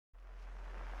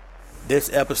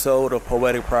This episode of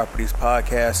Poetic Properties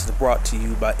Podcast is brought to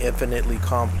you by Infinitely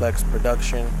Complex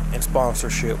Production in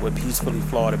sponsorship with Peacefully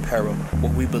Flawed Apparel,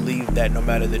 where we believe that no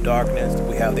matter the darkness,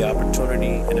 we have the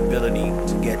opportunity and ability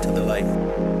to get to the light.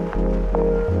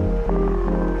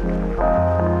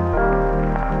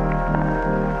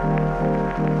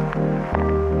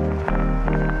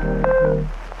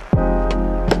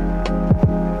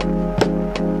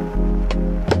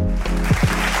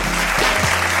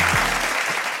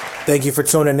 Thank you for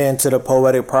tuning in to the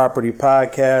Poetic Property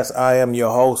Podcast. I am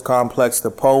your host, Complex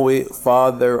the Poet,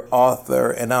 father,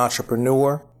 author, and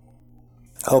entrepreneur.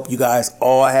 Hope you guys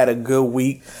all had a good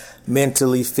week,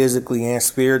 mentally, physically, and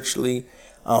spiritually.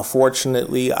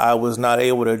 Unfortunately, I was not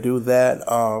able to do that,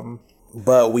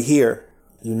 but we here.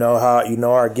 You know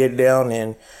our get down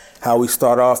and how we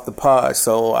start off the pod.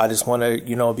 So I just want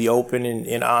to, be open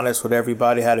and honest with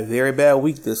everybody. Had a very bad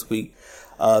week this week,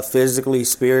 physically,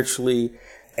 spiritually,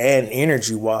 and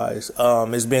energy wise.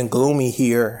 It's been gloomy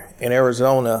here in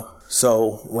Arizona.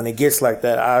 So when it gets like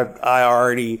that, I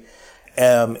already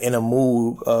am in a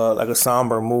mood, like a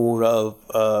somber mood of,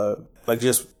 like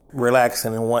just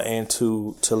relaxing and wanting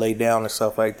to lay down and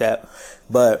stuff like that.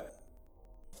 But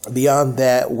beyond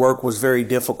that, work was very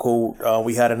difficult.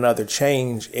 We had another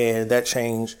change, and that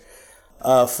change,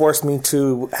 forced me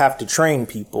to have to train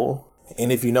people. And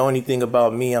if you know anything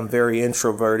about me, I'm very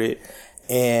introverted,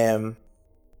 and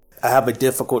I have a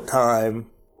difficult time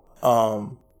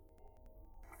having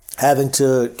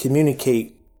to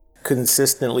communicate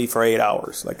consistently for 8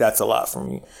 hours. Like, that's a lot for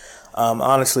me.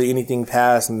 Honestly, anything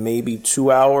past maybe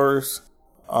 2 hours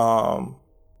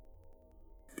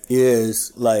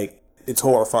is like, it's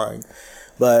horrifying.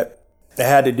 But I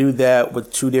had to do that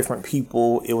with two different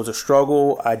people. It was a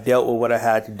struggle. I dealt with what I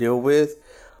had to deal with,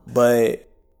 but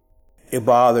it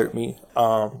bothered me.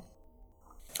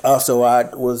 Also, I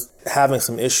was having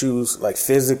some issues, like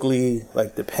physically,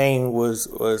 like the pain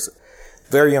was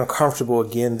very uncomfortable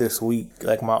again this week.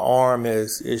 Like, my arm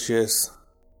is just,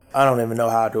 I don't even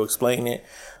know how to explain it,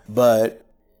 but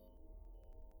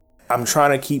I'm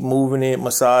trying to keep moving it,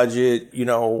 massage it.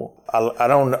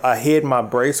 I hid my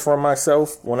brace for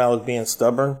myself when I was being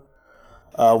stubborn,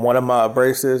 one of my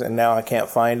braces, and now I can't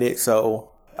find it. So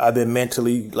I've been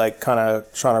mentally like kind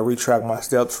of trying to retract my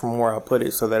steps from where I put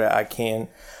it so that I can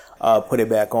put it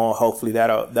back on. Hopefully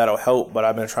that'll help. But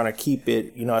I've been trying to keep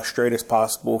it, as straight as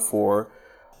possible for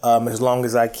as long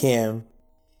as I can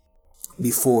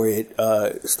before it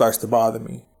starts to bother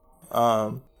me.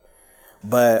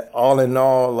 But all in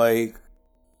all, like,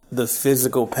 the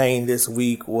physical pain this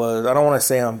week was, I don't want to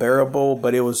say unbearable,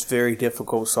 but it was very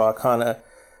difficult. So I kind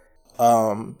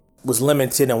of was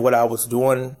limited in what I was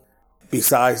doing.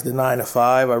 Besides the 9 to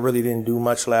 5, I really didn't do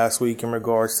much last week in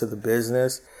regards to the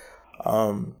business,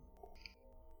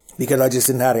 because I just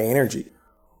didn't have the energy.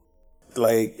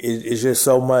 Like, it's just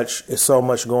so much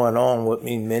going on with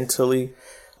me mentally,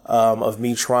 of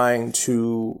me trying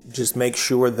to just make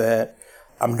sure that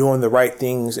I'm doing the right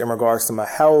things in regards to my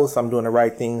health. I'm doing the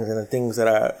right things and the things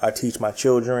that I teach my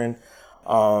children.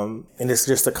 And it's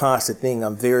just a constant thing.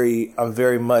 I'm very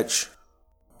much,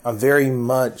 how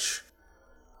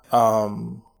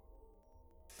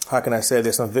can I say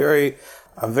this? I'm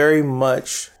very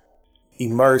much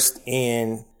immersed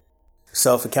in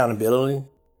self-accountability,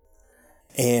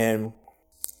 and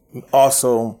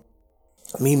also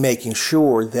me making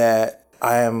sure that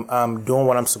I'm doing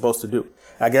what I'm supposed to do.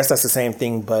 I guess that's the same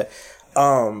thing, but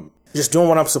just doing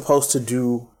what I'm supposed to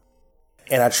do,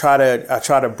 and I try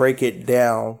to break it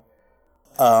down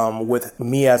with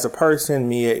me as a person,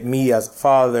 me as a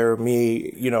father,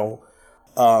 me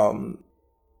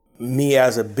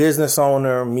as a business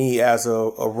owner, me as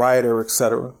a writer,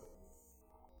 etc.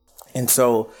 And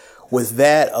so with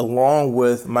that, along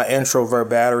with my introvert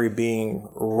battery being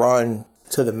run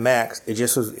to the max,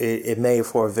 it made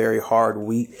for a very hard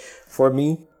week for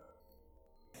me.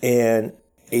 And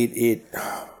I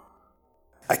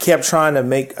kept trying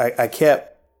to I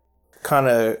kept kind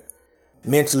of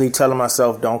mentally telling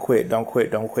myself, don't quit,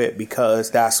 because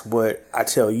that's what I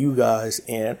tell you guys.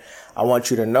 And I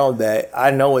want you to know that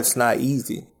I know it's not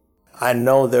easy. I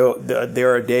know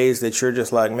there are days that you're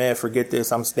just like, man, forget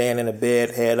this. I'm staying in the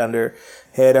bed, head under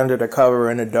the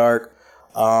cover in the dark,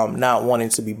 not wanting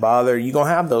to be bothered. You're going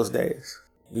to have those days.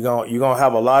 You're going to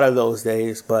have a lot of those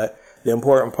days. But the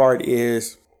important part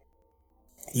is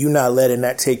you not letting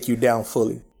that take you down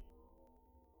fully.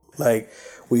 Like,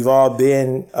 we've all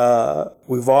been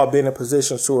in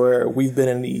positions where we've been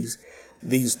in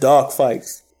these dog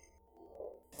fights,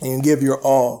 and you give your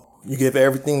all, you give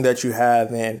everything that you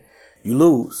have, and you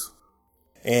lose,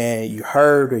 and you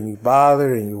hurt, and you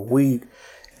bothered, and you're weak,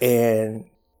 and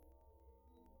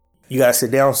you got to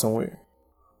sit down somewhere.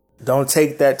 Don't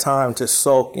take that time to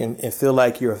sulk and feel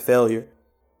like you're a failure.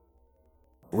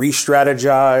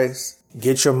 Re-strategize,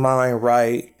 get your mind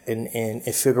right, and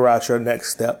figure out your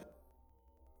next step.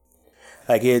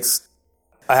 Like I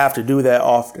have to do that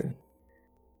often.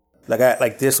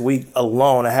 Like this week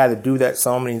alone, I had to do that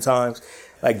so many times.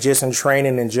 Like just in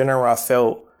training in general,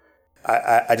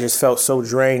 I just felt so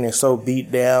drained and so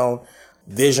beat down.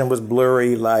 Vision was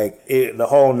blurry, the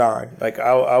whole nine. Like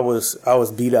I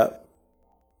was beat up.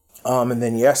 And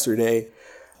then yesterday,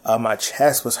 my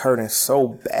chest was hurting so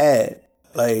bad.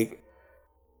 Like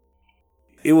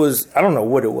it was, I don't know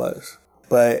what it was,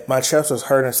 but my chest was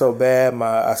hurting so bad.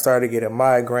 I started getting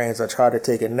migraines. I tried to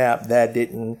take a nap. That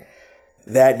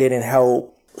didn't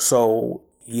help. So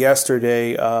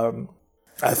yesterday,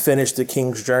 I finished the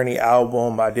King's Journey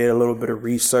album. I did a little bit of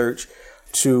research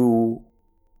to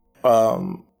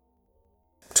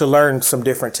learn some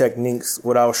different techniques,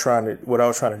 what I was trying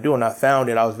to do. And I found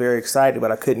it. I was very excited,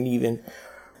 but I couldn't even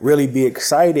really be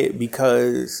excited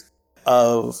because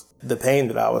of the pain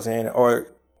that I was in, or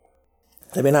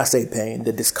let me not say pain,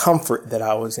 the discomfort that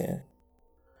I was in.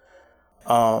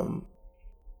 And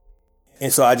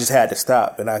so I just had to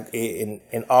stop.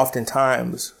 And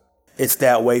oftentimes it's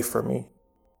that way for me.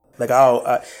 Like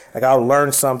I'll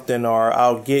learn something, or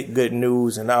I'll get good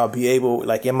news, and I'll be able,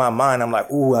 like in my mind, I'm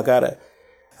like, ooh,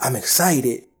 I'm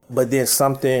excited, but then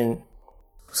something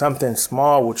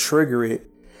small will trigger it,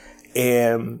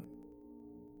 and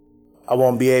I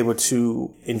won't be able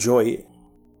to enjoy it.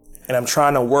 And I'm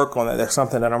trying to work on that. That's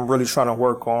something that I'm really trying to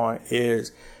work on,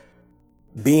 is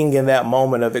being in that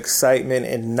moment of excitement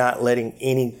and not letting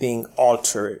anything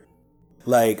alter it.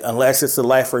 Like, unless it's a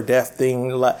life or death thing,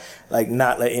 like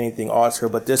not let anything alter.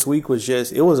 But this week was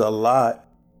it was a lot.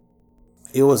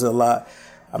 It was a lot.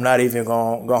 I'm not even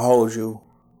gonna hold you.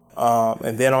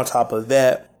 And then on top of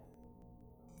that,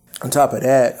 I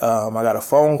got a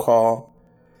phone call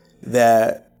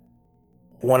that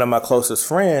one of my closest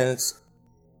friends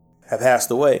had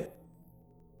passed away.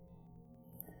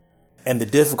 And the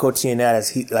difficulty in that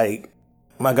is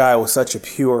my guy was such a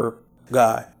pure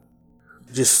guy,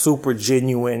 just super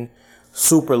genuine,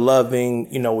 super loving,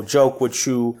 would joke with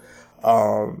you.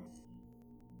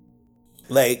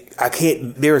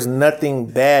 There's nothing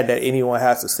bad that anyone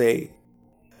has to say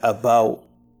about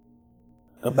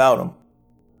him.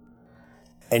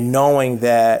 And knowing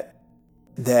that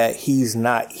he's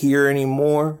not here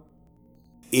anymore,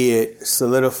 it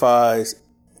solidifies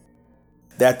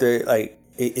that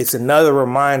it's another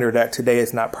reminder that today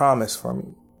is not promised for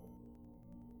me.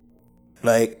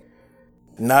 Like,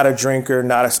 not a drinker,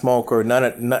 not a smoker, none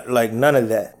of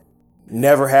that.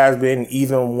 Never has been,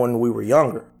 even when we were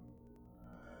younger.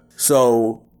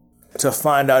 So to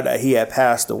find out that he had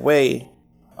passed away,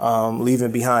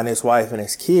 leaving behind his wife and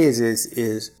his kids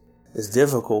is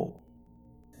difficult.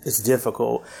 It's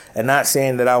difficult. And not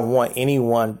saying that I want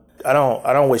anyone, I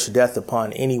don't wish death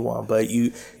upon anyone, but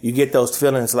you get those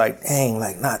feelings like, dang,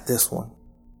 like not this one,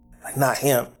 like not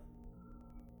him.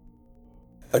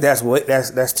 But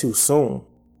that's too soon.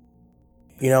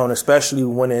 And especially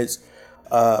when it's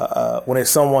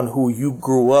someone who you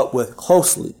grew up with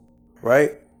closely,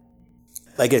 right?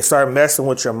 Like, it started messing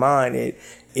with your mind.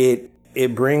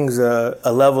 It brings a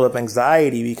level of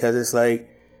anxiety, because it's like,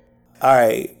 all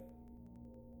right,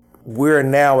 we're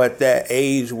now at that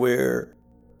age where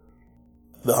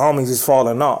the homies is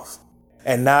falling off,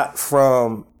 and not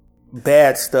from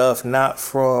bad stuff, not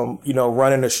from,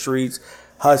 running the streets,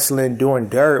 hustling, doing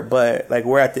dirt, but like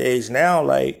we're at the age now,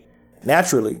 like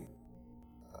naturally.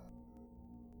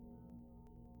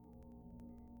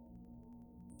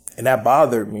 And that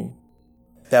bothered me.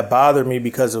 That bothered me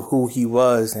because of who he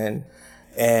was and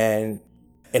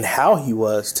how he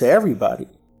was to everybody.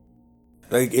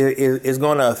 Like, it's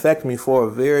going to affect me for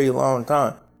a very long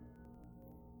time.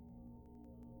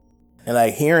 And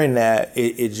like hearing that,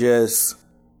 it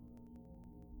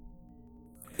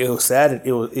was sad.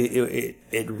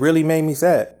 It really made me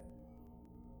sad.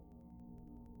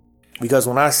 Because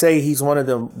when I say he's one of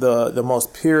the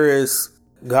most purest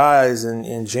guys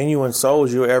and genuine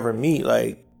souls you'll ever meet,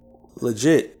 like,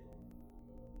 legit.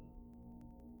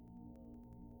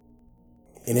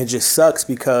 And it just sucks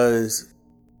because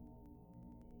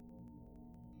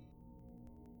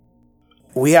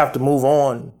we have to move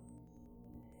on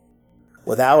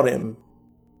without him.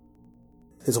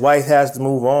 His wife has to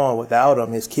move on without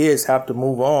him. His kids have to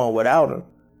move on without him.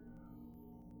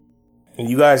 And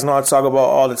you guys know I talk about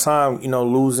all the time,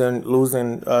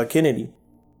 losing Kennedy.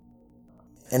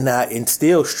 And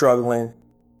still struggling,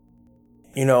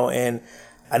 and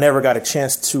I never got a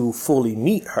chance to fully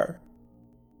meet her.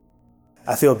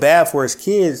 I feel bad for his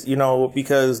kids,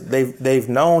 because they've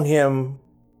known him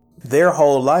their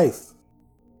whole life.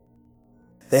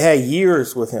 They had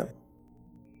years with him.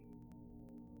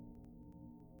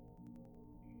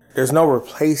 There's no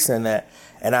replacing that.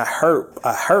 And I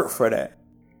hurt for that.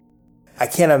 I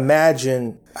can't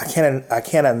imagine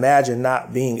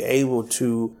not being able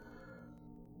to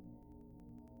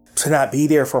not be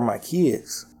there for my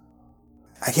kids.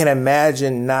 I can't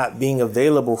imagine not being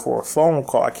available for a phone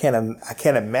call. I can't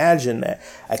imagine that.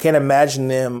 I can't imagine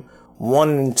them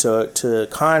wanting to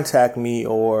contact me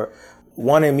or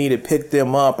wanting me to pick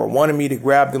them up or wanting me to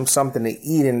grab them something to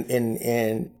eat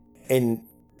and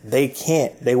they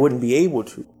can't. They wouldn't be able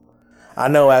to. I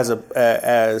know as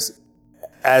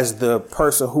the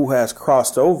person who has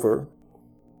crossed over,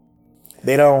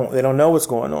 they don't know what's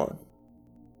going on.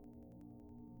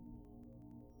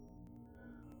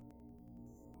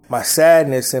 My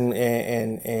sadness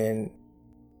and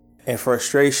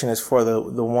frustration is for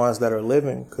the ones that are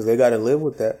living, because they got to live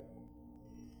with that.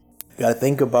 You got to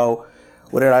think about,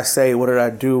 what did I say? What did I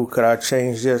do? Could I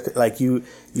change this? Like you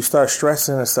start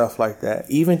stressing and stuff like that.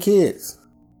 Even kids.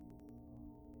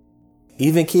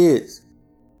 It's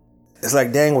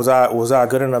like, dang, was I a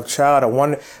good enough child? I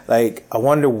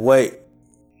wonder what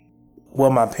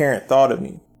my parent thought of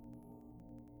me.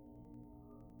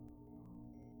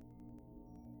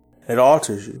 It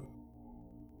alters you.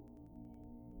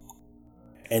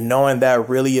 And knowing that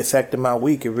really affected my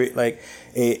week, it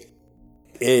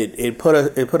put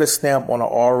a stamp on an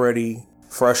already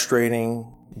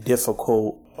frustrating,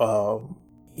 difficult,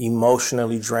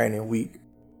 emotionally draining week.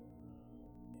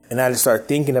 And I just started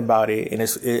thinking about it, and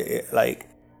it's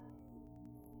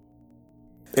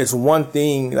one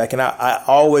thing, like, and I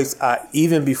always,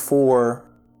 even before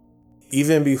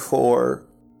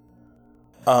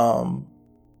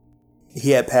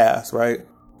he had passed, right?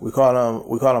 We call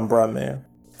him Bruh Man,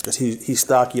 because he's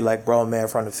stocky like Bro Man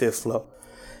from the Fifth Flow.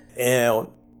 And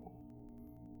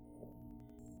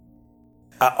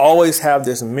I always have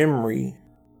this memory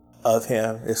of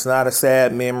him. It's not a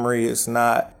sad memory. It's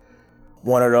not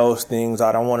one of those things.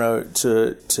 I don't want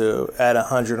to add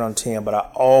 100 on 10, but I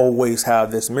always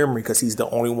have this memory because he's the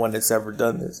only one that's ever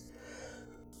done this.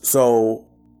 So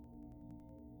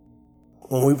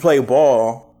when we play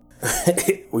ball,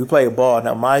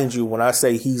 Now, mind you, when I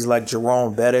say he's like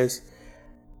Jerome Bettis,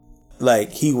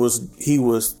 like he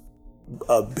was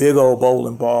a big old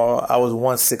bowling ball. I was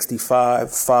 165,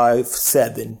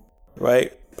 5'7",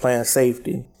 right? Playing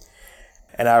safety.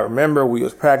 And I remember we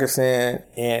was practicing,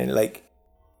 and like,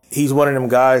 he's one of them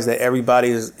guys that everybody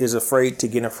is afraid to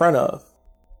get in front of.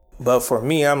 But for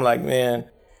me, I'm like, man,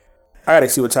 I gotta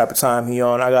see what type of time he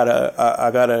on.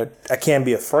 I can't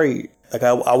be afraid. Like,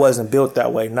 I wasn't built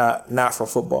that way, not for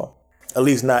football. At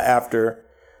least not after,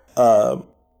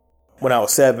 when I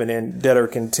was 7 and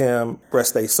Dedrick and Tim,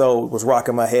 rest they soul, was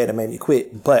rocking my head and made me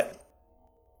quit. But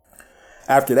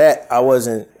after that,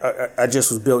 I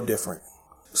just was built different.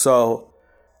 So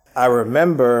I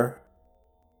remember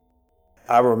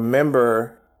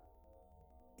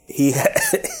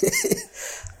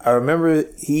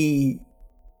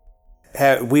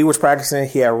we was practicing,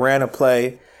 he had ran a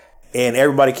play, and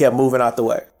everybody kept moving out the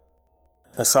way.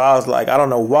 And so I was like, I don't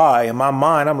know why. In my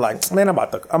mind, I'm like, man, I'm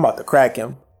about to crack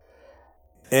him.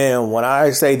 And when I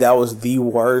say that was the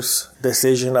worst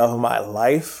decision of my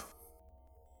life,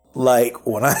 like,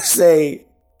 when I say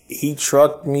he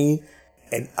trucked me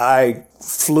and I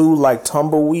flew like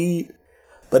tumbleweed,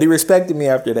 but he respected me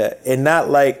after that. And not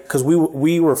like, cause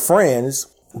we were friends,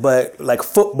 but like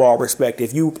football respect.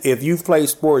 If you've played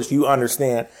sports, you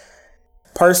understand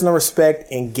personal respect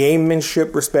and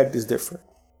gamemanship respect is different.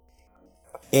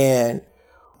 And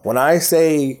when I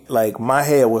say, like, my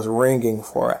head was ringing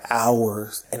for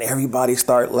hours and everybody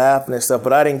started laughing and stuff,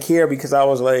 but I didn't care because I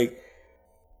was like,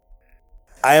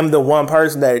 I am the one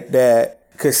person that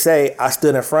could say I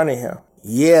stood in front of him.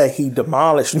 Yeah, he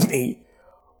demolished me,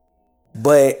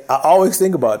 but I always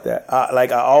think about that. I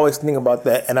always think about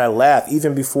that, and I laugh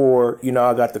even before,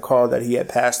 I got the call that he had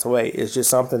passed away. It's just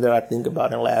something that I think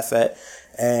about and laugh at.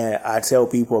 And I tell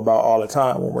people about all the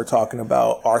time when we're talking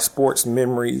about our sports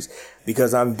memories,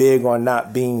 because I'm big on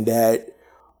not being that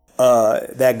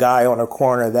guy on the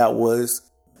corner that was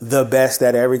the best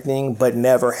at everything, but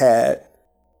never had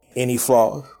any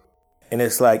flaws. And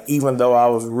it's like, even though I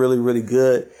was really, really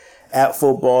good at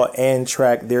football and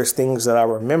track, there's things that I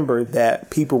remember that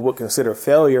people would consider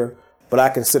failure, but I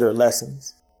consider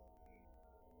lessons.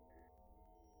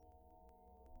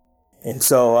 And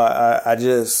so I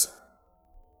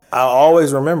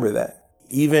always remember that.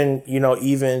 Even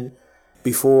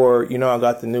before, I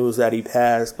got the news that he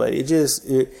passed. But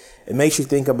it makes you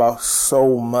think about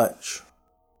so much.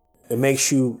 It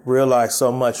makes you realize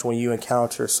so much when you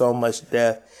encounter so much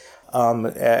death,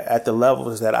 at the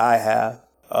levels that I have,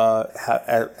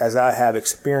 as I have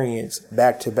experienced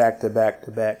back to back to back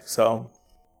to back. So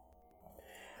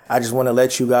I just want to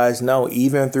let you guys know,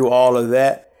 even through all of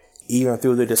that, even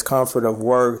through the discomfort of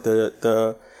work,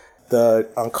 the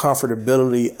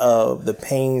uncomfortability of the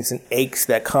pains and aches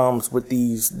that comes with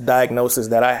these diagnoses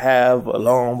that I have,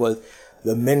 along with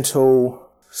the mental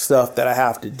stuff that I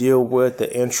have to deal with,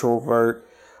 the introvert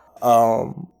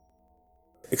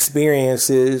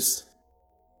experiences,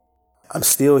 I'm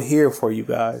still here for you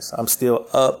guys. I'm still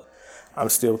up. I'm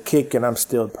still kicking. I'm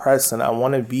still pressing. I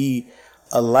want to be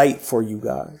a light for you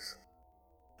guys.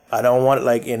 I don't want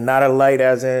and not a light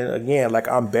as in, again, like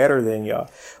I'm better than y'all,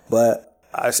 but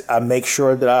I make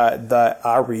sure that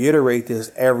I reiterate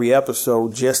this every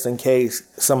episode, just in case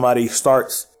somebody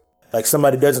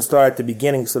doesn't start at the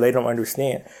beginning, so they don't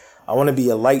understand. I want to be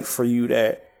a light for you,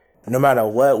 that no matter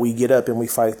what, we get up and we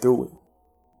fight through it.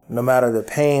 No matter the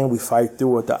pain, we fight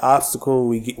through it. The obstacle,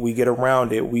 we get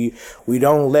around it. We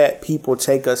don't let people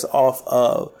take us off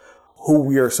of who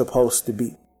we are supposed to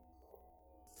be.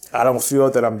 I don't feel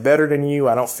that I'm better than you.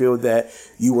 I don't feel that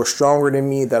you were stronger than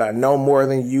me, that I know more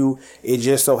than you. It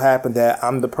just so happened that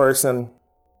I'm the person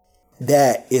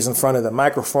that is in front of the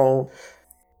microphone,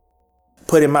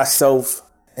 putting myself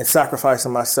and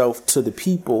sacrificing myself to the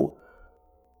people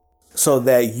so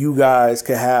that you guys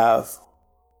could have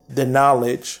the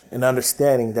knowledge and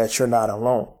understanding that you're not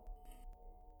alone.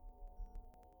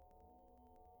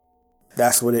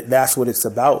 That's what it's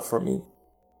about for me.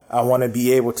 I want to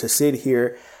be able to sit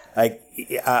here. I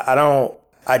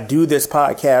do this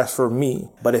podcast for me,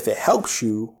 but if it helps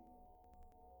you,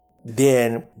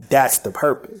 then that's the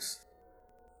purpose.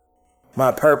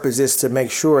 My purpose is to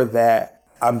make sure that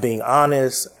I'm being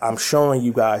honest. I'm showing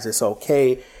you guys it's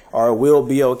okay, or it will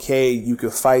be okay. You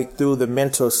can fight through the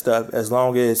mental stuff as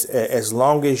long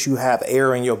as you have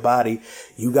air in your body.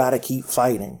 You got to keep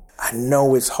fighting. I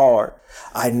know it's hard.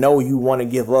 I know you want to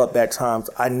give up at times.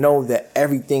 I know that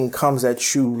everything comes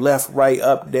at you left, right,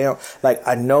 up, down.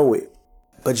 I know it.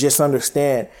 But just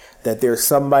understand that there's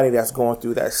somebody that's going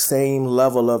through that same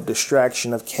level of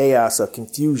distraction, of chaos, of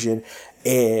confusion,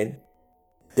 and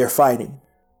they're fighting.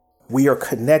 We are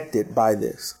connected by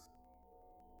this.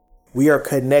 We are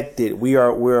connected.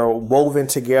 We're woven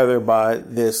together by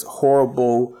this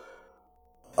horrible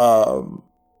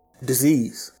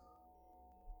disease.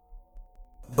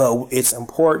 But it's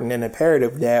important and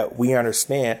imperative that we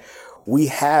understand we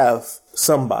have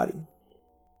somebody.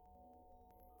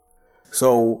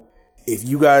 So if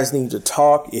you guys need to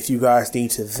talk, if you guys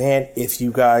need to vent, if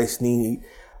you guys need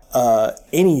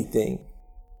anything,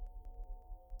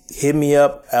 hit me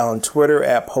up on Twitter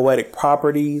at Poetic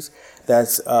Properties.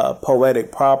 That's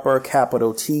Poetic Proper,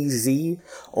 capital TZ,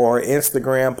 or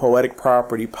Instagram Poetic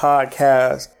Property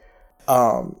Podcast.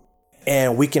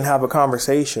 And we can have a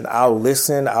conversation. I'll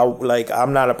listen.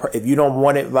 If you don't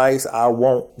want advice, I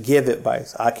won't give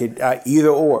advice. I either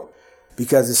or,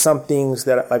 because it's some things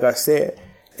that, like I said,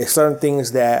 it's certain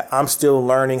things that I'm still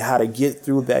learning how to get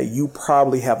through that you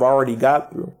probably have already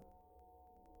got through.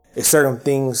 It's certain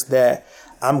things that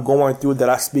I'm going through that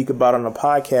I speak about on the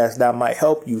podcast that might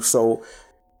help you. So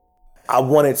I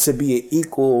want it to be an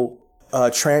equal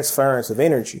transference of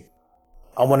energy.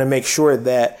 I want to make sure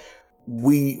that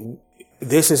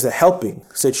this is a helping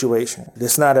situation.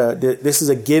 This is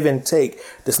a give and take.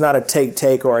 This is not a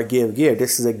take or a give.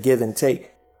 This is a give and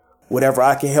take. Whatever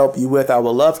I can help you with, I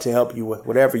would love to help you with.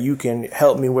 Whatever you can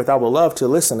help me with, I would love to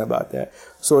listen about that.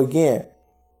 So again,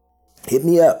 hit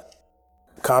me up.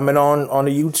 Comment on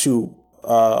the YouTube,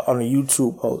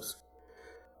 post.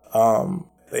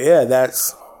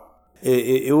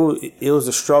 It was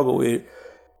a struggle.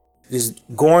 Just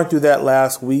going through that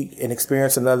last week and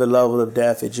experiencing another level of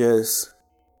death, it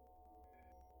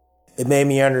made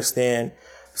me understand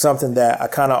something that I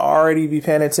kind of already be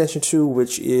paying attention to,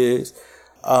 which is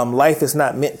life is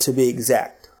not meant to be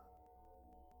exact.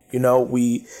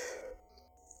 We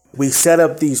set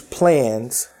up these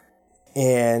plans,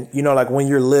 and when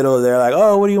you're little, they're like,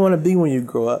 oh, what do you want to be when you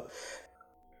grow up?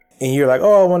 And you're like,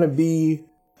 oh, I want to be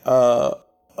a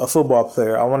football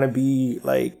player. I want to be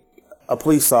a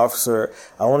police officer.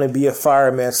 I want to be a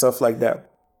fireman, stuff like that.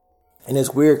 And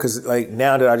it's weird because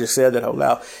now that I just said that out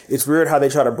loud, it's weird how they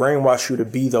try to brainwash you to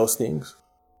be those things.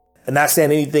 And not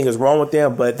saying anything is wrong with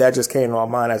them, but that just came to my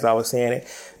mind as I was saying it,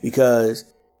 because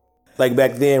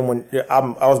back then when I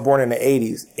was born in the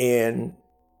 80s, and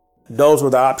those were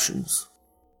the options: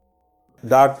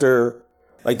 doctor,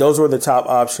 Like those were the top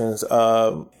options.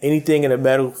 Anything in the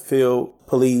medical field,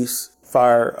 police,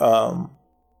 firemen.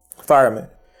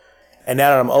 And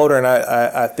now that I'm older and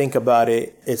I think about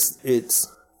it, it's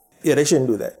they shouldn't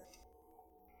do that.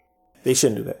 They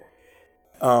shouldn't do that.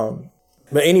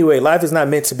 But anyway, life is not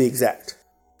meant to be exact.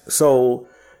 So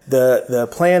the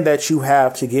plan that you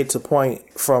have to get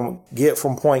from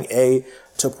point A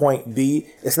to point B,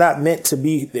 it's not meant to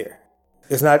be there.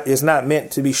 It's not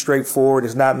meant to be straightforward.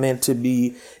 It's not meant to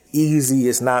be easy.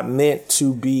 It's not meant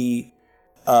to be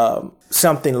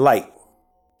something light,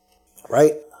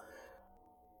 right?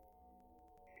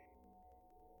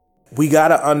 We got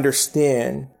to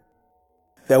understand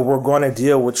that we're going to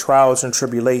deal with trials and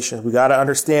tribulations. We got to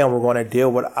understand we're going to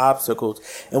deal with obstacles,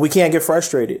 and we can't get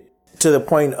frustrated to the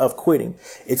point of quitting.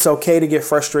 It's okay to get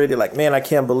frustrated. Like, man, I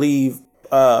can't believe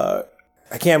I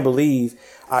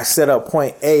set up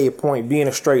point A, point B in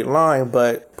a straight line,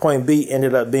 but point B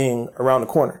ended up being around the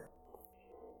corner.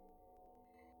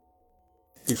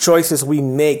 The choices we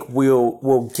make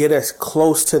will get us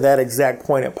close to that exact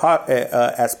point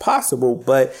as possible,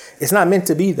 but it's not meant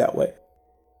to be that way.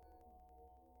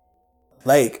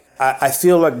 Like, I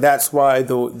feel like that's why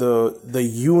the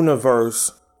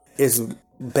universe is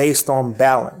based on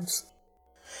balance.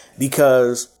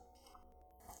 Because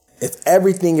if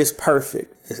everything is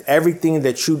perfect, if everything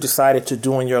that you decided to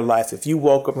do in your life, if you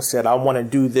woke up and said, I want to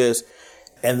do this,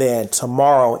 and then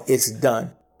tomorrow it's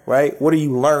done, right? What are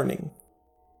you learning?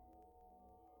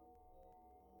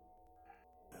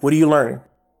 What are you learning?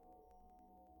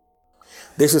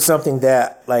 This is something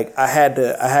that, like, I had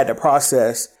to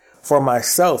process for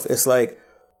myself. It's like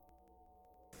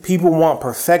people want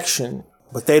perfection,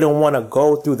 but they don't want to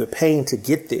go through the pain to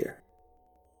get there.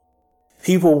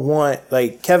 People want,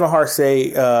 like Kevin Hart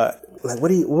say, what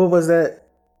was that?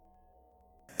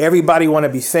 Everybody want to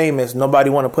be famous. Nobody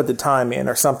want to put the time in,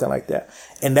 or something like that.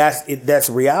 And that's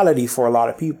reality for a lot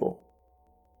of people.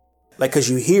 Like, cause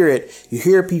you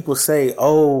hear people say,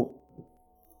 oh,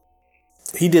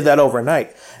 he did that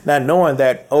overnight. Not knowing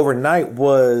that overnight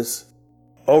was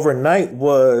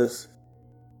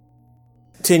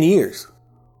 10 years.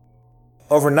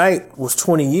 Overnight was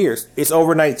 20 years. It's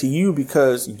overnight to you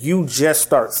because you just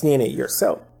start seeing it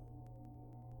yourself.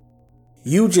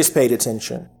 You just paid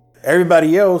attention.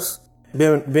 Everybody else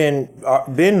been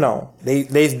known.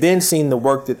 They've been seeing the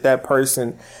work that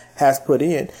person has put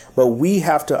in. But we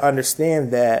have to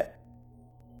understand that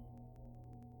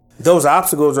those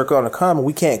obstacles are going to come and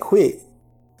we can't quit.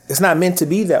 It's not meant to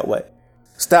be that way.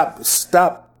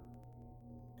 Stop.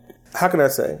 How can I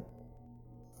say?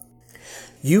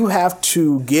 You have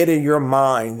to get in your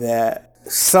mind that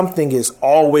something is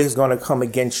always going to come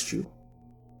against you.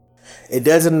 It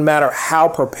doesn't matter how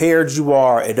prepared you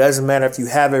are. It doesn't matter if you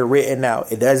have it written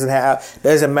out. It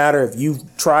doesn't matter if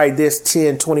you've tried this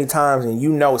 10, 20 times and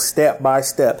you know step by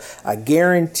step. I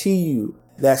guarantee you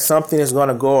that something is going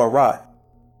to go awry.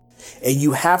 And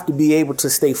you have to be able to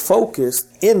stay focused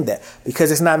in that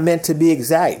because it's not meant to be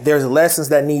exact. There's lessons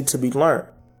that need to be learned.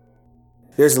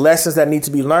 There's lessons that need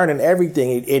to be learned in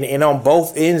everything and on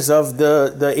both ends of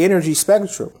the energy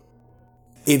spectrum.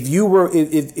 If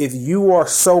you are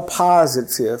so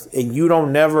positive and you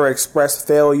don't never express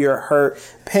failure, hurt,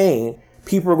 pain,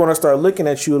 people are going to start looking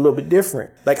at you a little bit different.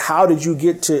 Like, how did you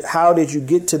get to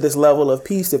this level of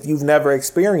peace if you've never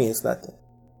experienced nothing?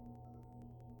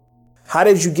 How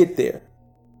did you get there?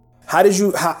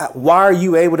 Why are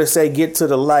you able to say get to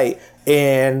the light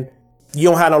and you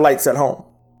don't have no lights at home?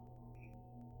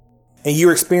 And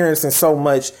you're experiencing so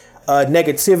much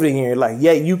negativity in your life.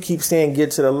 Yet you keep saying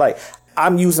get to the light.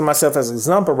 I'm using myself as an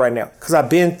example right now because I've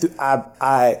been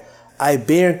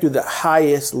through the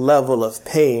highest level of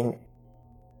pain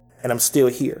and I'm still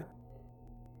here.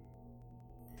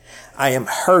 I am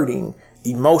hurting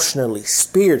emotionally,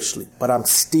 spiritually, but I'm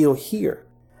still here.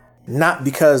 Not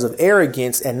because of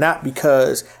arrogance and not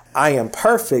because I am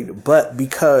perfect, but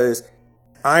because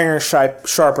iron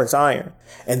sharpens iron.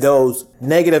 And those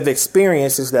negative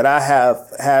experiences that I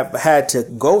have had to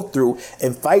go through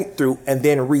and fight through and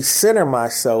then recenter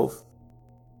myself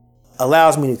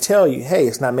allows me to tell you, hey,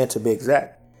 it's not meant to be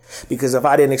exact. Because if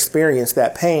I didn't experience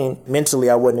that pain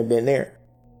mentally, I wouldn't have been there.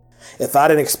 If I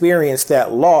didn't experience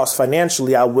that loss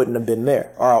financially, I wouldn't have been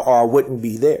there or I wouldn't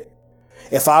be there.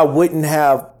 If I wouldn't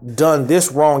have done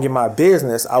this wrong in my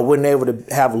business, I wouldn't able to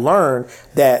have learned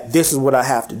that this is what I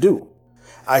have to do.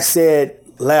 I said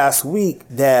last week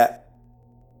that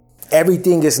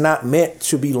everything is not meant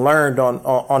to be learned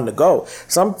on the go.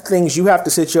 Some things you have to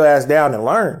sit your ass down and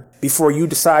learn before you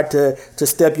decide to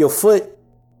step your foot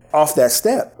off that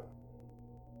step.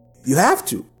 You have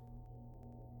to.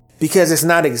 because it's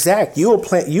not exact. You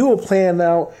will plan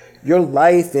out your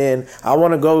life, and I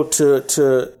want to go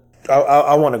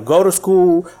I want to go to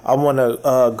school. I want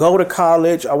to go to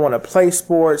college. I want to play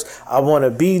sports. I want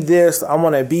to be this. I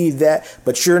want to be that.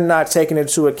 But you're not taking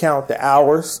into account the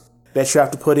hours that you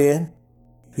have to put in.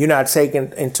 You're not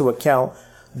taking into account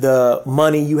the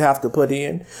money you have to put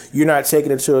in. You're not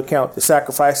taking into account the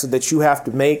sacrifices that you have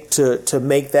to make to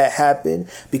make that happen,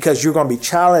 because you're going to be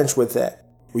challenged with that.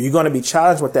 You're going to be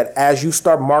challenged with that as you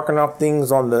start marking off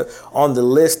things on the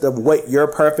list of what your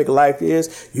perfect life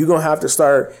is. You're going to have to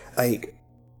start like,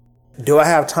 do I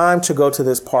have time to go to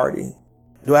this party?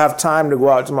 Do I have time to go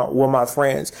out with my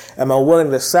friends? Am I willing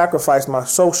to sacrifice my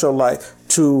social life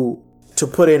to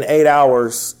put in 8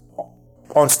 hours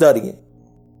on studying?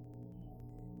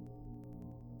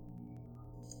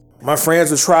 My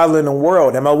friends are traveling the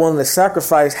world. Am I willing to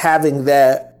sacrifice having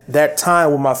that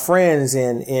time with my friends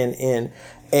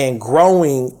and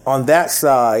growing on that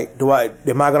side?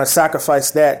 Am I going to sacrifice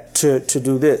that to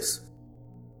do this?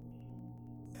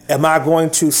 Am I going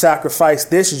to sacrifice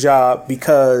this job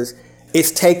because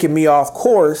it's taking me off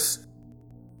course,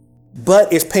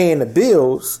 but it's paying the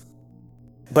bills,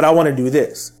 but I want to do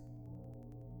this?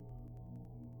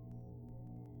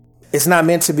 It's not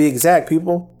meant to be exact,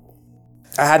 people.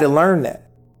 I had to learn that.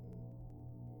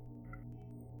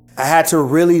 I had to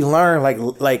really learn,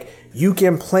 like you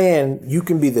can plan, you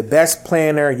can be the best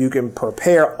planner, you can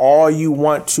prepare all you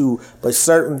want to, but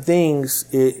certain things,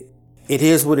 it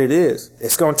is what it is.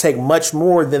 It's going to take much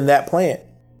more than that plan.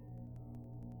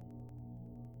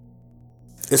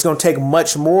 It's going to take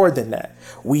much more than that.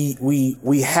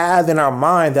 We have in our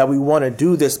mind that we want to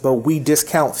do this, but we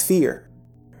discount fear,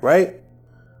 right?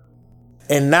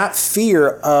 And not fear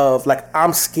of like,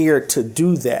 I'm scared to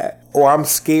do that, or I'm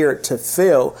scared to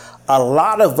fail. A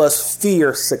lot of us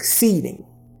fear succeeding.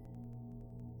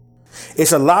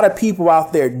 It's a lot of people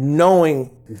out there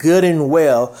knowing good and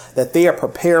well that they are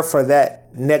prepared for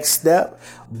that next step.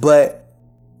 But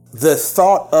the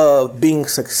thought of being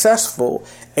successful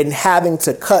and having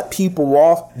to cut people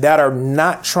off that are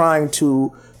not trying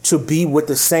to be with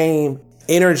the same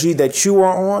energy that you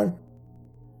are on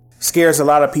scares a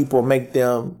lot of people, make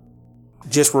them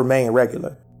just remain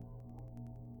regular.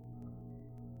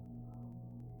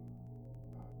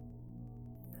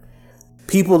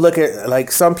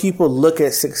 Some people look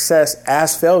at success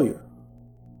as failure.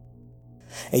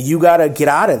 And you got to get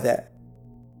out of that.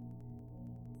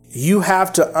 You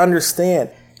have to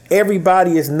understand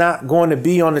everybody is not going to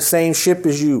be on the same ship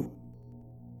as you.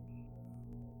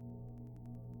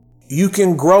 You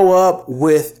can grow up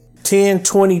with 10,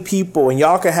 20 people and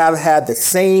y'all could have had the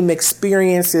same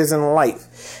experiences in life.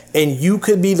 And you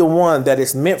could be the one that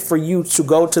is meant for you to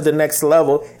go to the next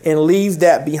level and leave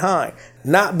that behind.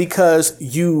 Not because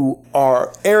you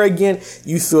are arrogant,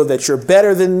 you feel that you're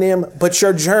better than them, but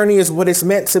your journey is what it's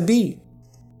meant to be.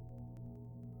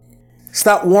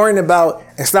 Stop worrying about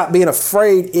and stop being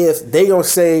afraid if they gonna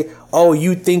say, oh,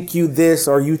 you think you this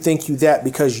or you think you that,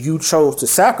 because you chose to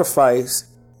sacrifice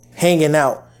hanging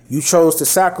out. You chose to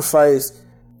sacrifice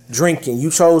drinking. You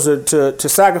chose to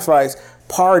sacrifice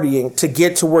partying to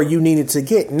get to where you needed to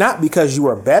get. Not because you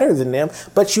are better than them,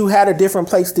 but you had a different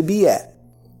place to be at.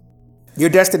 Your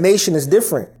destination is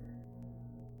different.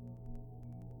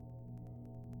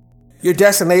 Your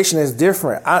destination is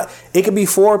different. It could be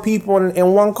 4 people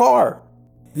in one car.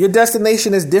 Your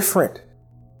destination is different.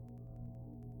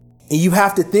 And you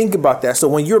have to think about that. So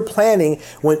when you're planning,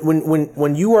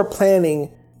 when you are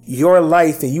planning your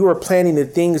life and you are planning the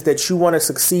things that you want to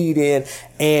succeed in,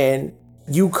 and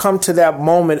you come to that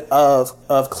moment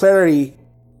of clarity,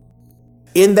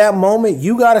 in that moment,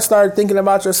 you got to start thinking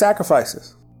about your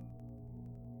sacrifices.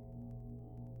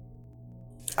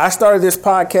 I started this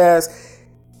podcast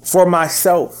for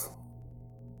myself.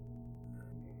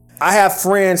 I have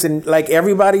friends, and like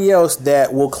everybody else,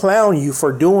 that will clown you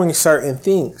for doing certain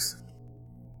things.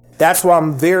 That's why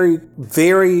I'm very,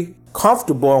 very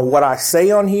comfortable in what I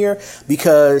say on here,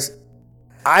 because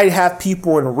I have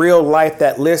people in real life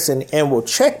that listen and will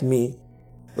check me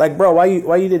like, bro, why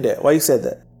you did that? Why you said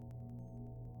that?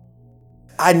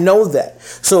 I know that.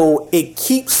 So it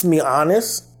keeps me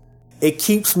honest. It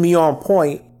keeps me on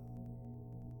point.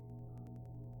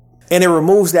 And it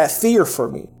removes that fear for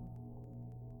me.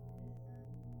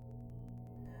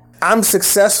 I'm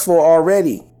successful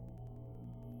already.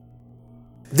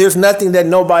 There's nothing that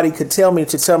nobody could tell me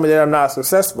that I'm not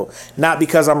successful. Not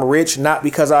because I'm rich, not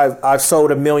because I've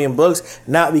sold 1 million books,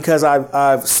 not because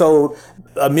I've sold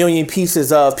 1 million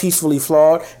pieces of Peacefully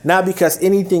Flawed, not because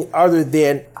anything other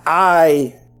than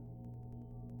I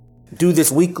do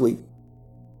this weekly.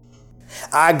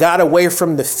 I got away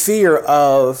from the fear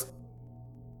of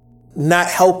not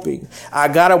helping. I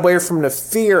got away from the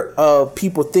fear of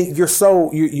people think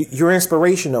you're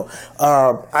inspirational.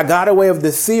 I got away of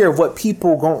the fear of what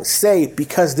people gonna say,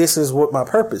 because this is what my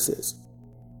purpose is.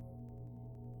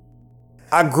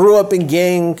 I grew up in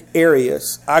gang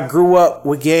areas. I grew up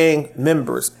with gang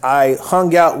members. I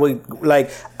hung out with,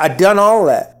 I done all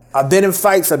that. I've been in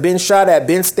fights. I've been shot at,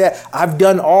 been stabbed. I've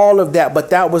done all of that, but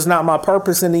that was not my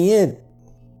purpose in the end.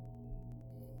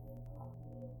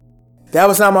 That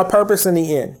was not my purpose in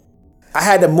the end. I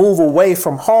had to move away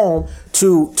from home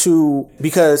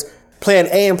because plan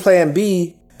A and plan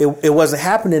B, it wasn't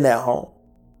happening at home.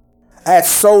 I had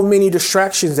so many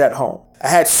distractions at home. I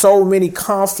had so many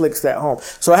conflicts at home.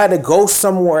 So I had to go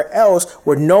somewhere else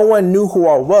where no one knew who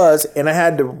I was, and I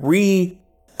had to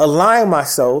realign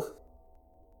myself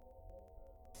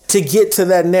to get to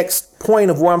that next point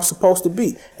of where I'm supposed to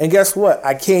be. And guess what?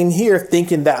 I came here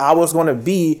thinking that I was going to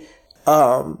be,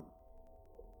 I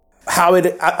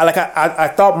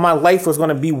thought my life was going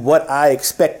to be what I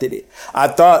expected it. I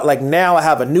thought, now I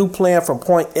have a new plan from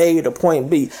point A to point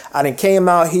B. I then came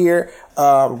out here,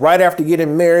 right after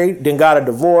getting married, then got a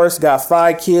divorce, got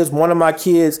 5 kids. One of my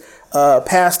kids,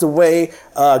 passed away,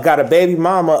 got a baby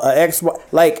mama, an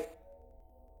ex-wife.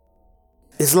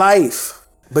 It's life,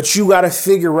 but you got to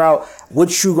figure out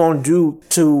what you going to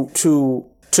do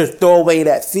to throw away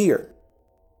that fear.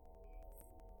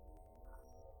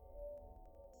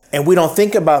 And we don't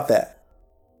think about that.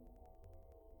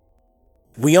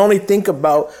 We only think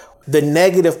about the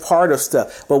negative part of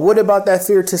stuff. But what about that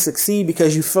fear to succeed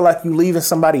because you feel like you're leaving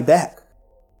somebody back?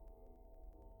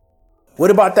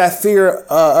 What about that fear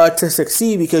to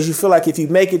succeed because you feel like if you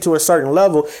make it to a certain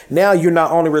level, now you're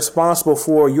not only responsible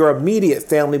for your immediate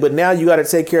family, but now you got to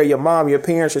take care of your mom, your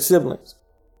parents, your siblings.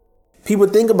 People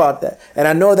think about that. And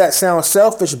I know that sounds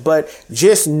selfish, but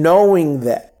just knowing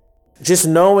that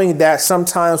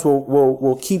sometimes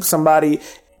will keep somebody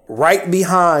right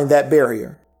behind that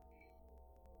barrier.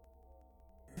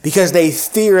 Because they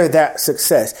fear that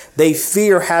success. They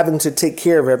fear having to take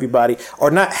care of everybody,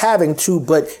 or not having to,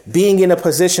 but being in a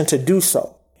position to do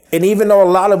so. And even though a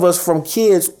lot of us from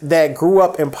kids that grew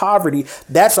up in poverty,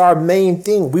 that's our main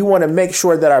thing. We want to make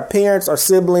sure that our parents, our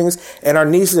siblings, and our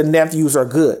nieces and nephews are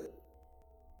good.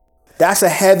 That's a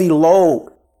heavy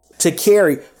load to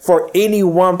carry for any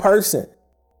one person.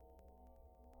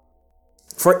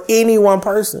 For any one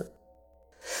person.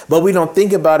 But we don't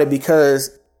think about it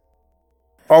because,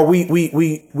 or we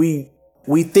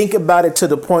think about it to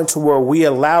the point to where we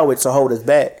allow it to hold us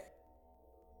back.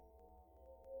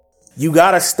 You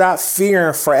got to stop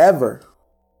fearing forever.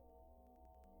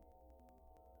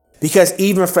 Because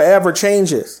even forever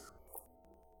changes.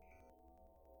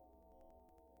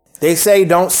 They say,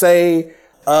 don't say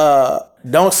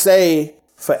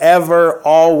forever,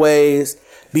 always,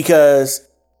 because,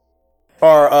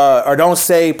 or don't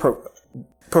say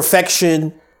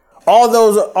perfection. All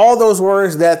those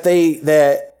words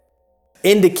that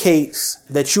indicates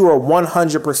that you are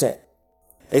 100%.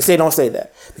 They say don't say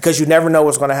that because you never know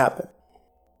what's going to happen.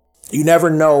 You never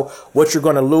know what you're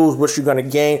going to lose, what you're going to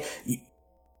gain.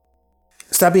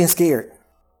 Stop being scared.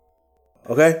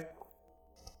 Okay?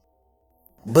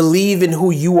 Believe in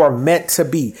who you are meant to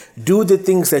be. Do the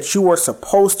things that you are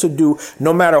supposed to do,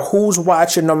 no matter who's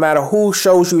watching, no matter who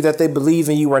shows you that they believe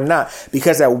in you or not.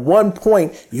 Because at one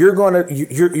point, you're going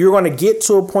to get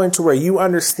to a point to where you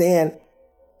understand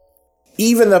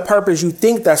even the purpose you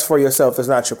think that's for yourself is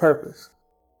not your purpose.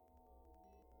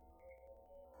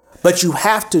 But you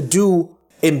have to do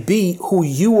and be who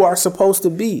you are supposed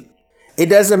to be. It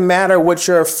doesn't matter what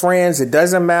your friends, it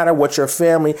doesn't matter what your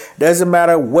family, it doesn't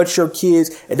matter what your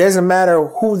kids, it doesn't matter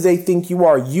who they think you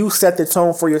are. You set the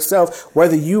tone for yourself,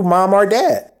 whether you mom or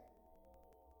dad.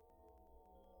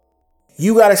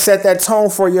 You got to set that tone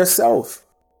for yourself.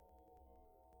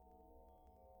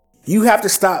 You have to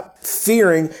stop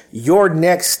fearing your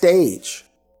next stage.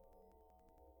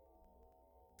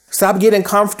 Stop getting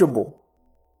comfortable.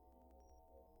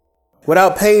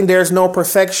 Without pain, there's no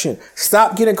perfection.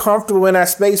 Stop getting comfortable in that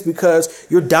space because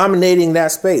you're dominating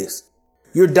that space.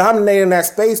 You're dominating that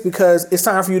space because it's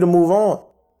time for you to move on.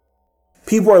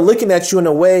 People are looking at you in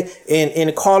a way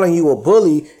and calling you a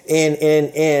bully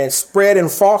and spreading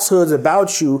falsehoods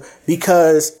about you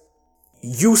because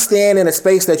you stand in a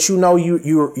space that you know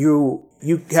you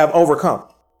have overcome.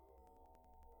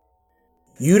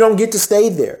 You don't get to stay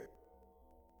there.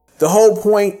 The whole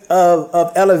point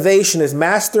of elevation is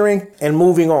mastering and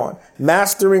moving on.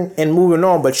 Mastering and moving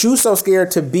on. But you so scared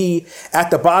to be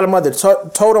at the bottom of the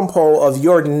totem pole of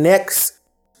your next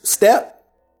step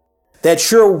that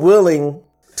you're willing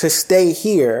to stay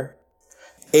here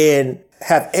and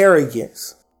have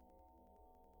arrogance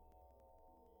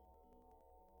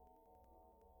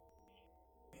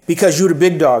because you're the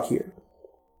big dog here.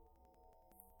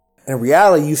 In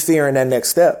reality, you fearing that next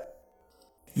step.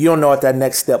 You don't know what that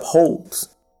next step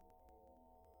holds.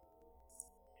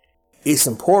 It's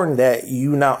important that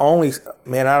you not only,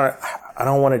 man, I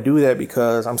don't want to do that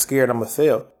because I'm scared I'm going to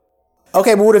fail.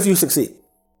 Okay, but what if you succeed?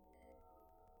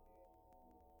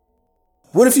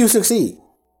 What if you succeed?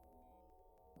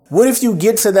 What if you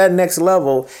get to that next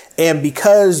level and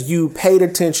because you paid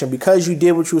attention, because you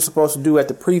did what you were supposed to do at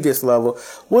the previous level,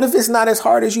 what if it's not as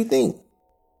hard as you think?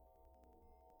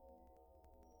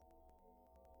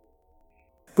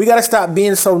 We got to stop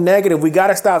being so negative. We got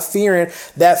to stop fearing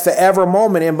that forever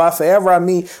moment. And by forever, I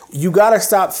mean, you got to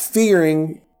stop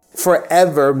fearing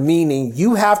forever, meaning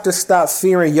you have to stop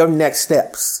fearing your next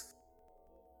steps.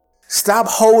 Stop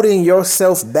holding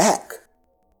yourself back.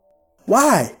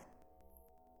 Why?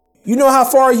 You know how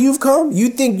far you've come? You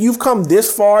think you've come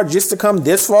this far just to come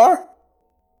this far?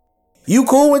 You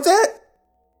cool with that?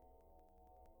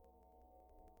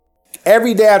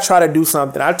 Every day I try to do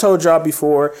something. I told y'all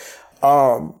before,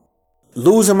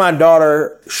 losing my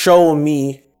daughter showed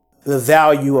me the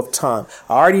value of time.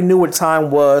 I already knew what time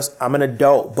was. I'm an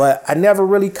adult, but I never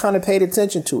really kind of paid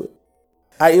attention to it.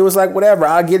 It was like, whatever,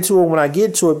 I'll get to it when I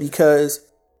get to it because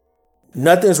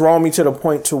nothing's wrong with me to the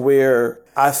point to where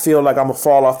I feel like I'm going to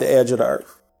fall off the edge of the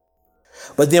earth.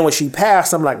 But then when she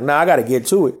passed, I'm like, nah, I got to get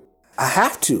to it. I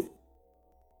have to.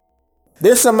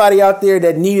 There's somebody out there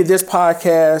that needed this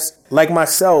podcast like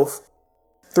myself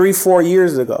 3-4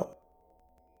 years ago.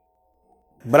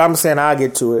 But I'm saying I'll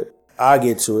get to it. I'll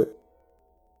get to it.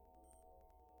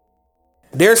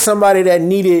 There's somebody that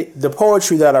needed the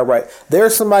poetry that I write.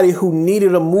 There's somebody who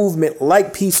needed a movement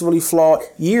like Peacefully Flawed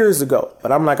years ago.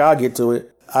 But I'm like, I'll get to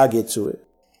it. I'll get to it.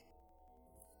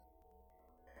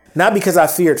 Not because I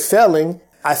feared failing.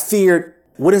 I feared,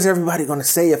 what is everybody going to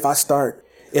say if I start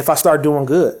doing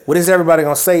good? What is everybody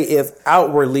going to say if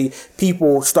outwardly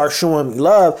people start showing me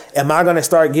love? Am I going to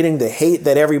start getting the hate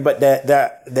that everybody,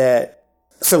 that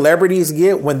celebrities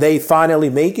get when they finally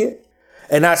make it?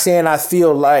 And not saying I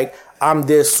feel like I'm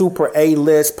this super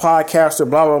A-list podcaster,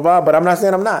 blah, blah, blah, but I'm not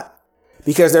saying I'm not.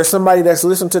 Because there's somebody that's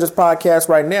listening to this podcast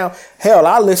right now. Hell,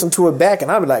 I listen to it back and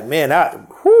I'll be like, man,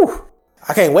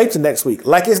 I can't wait till next week.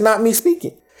 Like it's not me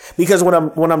speaking. Because when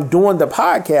I'm doing the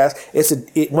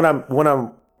podcast, when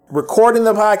I'm recording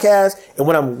the podcast and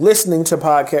when I'm listening to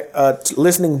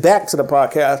listening back to the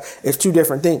podcast, it's two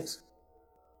different things.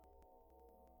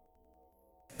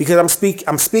 Because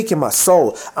I'm speaking my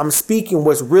soul. I'm speaking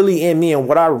what's really in me and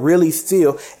what I really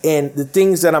feel and the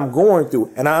things that I'm going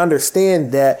through. And I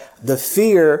understand that the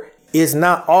fear is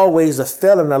not always a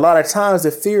failure. A lot of times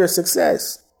the fear is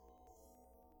success.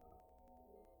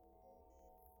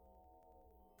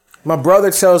 My brother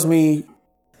tells me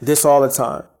this all the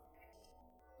time.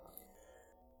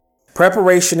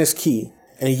 Preparation is key.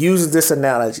 And he uses this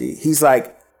analogy. He's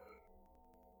like,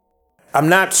 I'm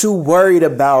not too worried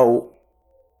about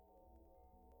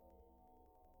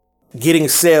getting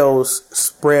sales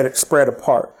spread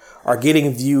apart or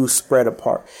getting views spread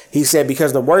apart. He said,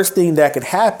 because the worst thing that could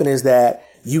happen is that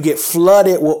you get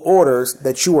flooded with orders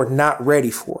that you are not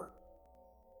ready for.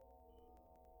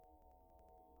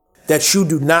 That you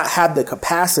do not have the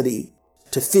capacity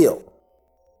to fill.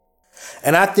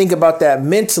 And I think about that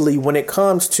mentally when it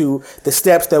comes to the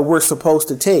steps that we're supposed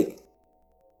to take.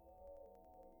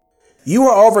 You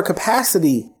are over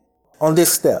capacity on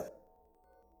this step.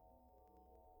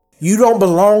 You don't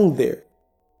belong there.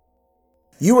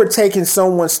 You are taking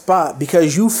someone's spot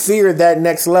because you fear that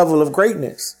next level of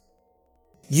greatness.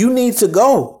 You need to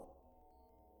go.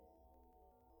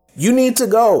 You need to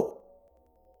go.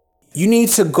 You need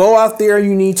to go out there and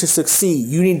you need to succeed.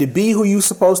 You need to be who you're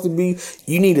supposed to be.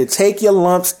 You need to take your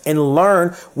lumps and learn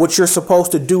what you're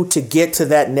supposed to do to get to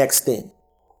that next thing.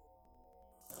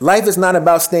 Life is not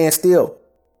about staying still.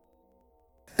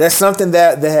 That's something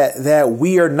that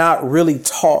we are not really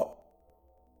taught.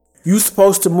 You're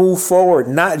supposed to move forward,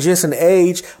 not just in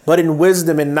age, but in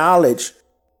wisdom and knowledge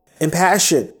and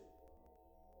passion.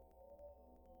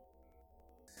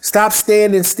 Stop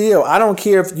standing still. I don't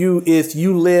care if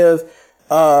you live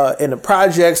in the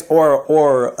projects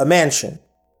or a mansion.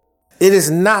 It is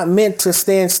not meant to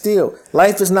stand still.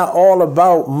 Life is not all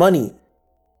about money.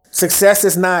 Success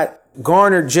is not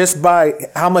garnered just by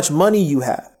how much money you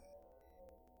have.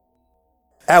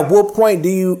 At what point do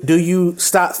you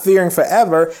stop fearing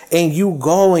forever and you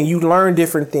go and you learn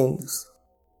different things?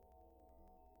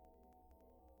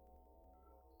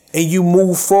 And you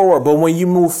move forward. But when you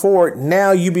move forward,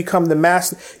 now you become the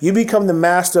master. You become the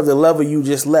master of the level you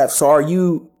just left. So are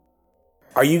you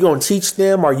going to teach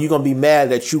them? Or are you going to be mad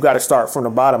that you got to start from the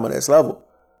bottom of this level?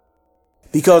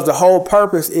 because the whole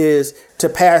purpose is to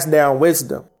pass down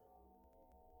wisdom.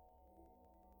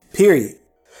 Period.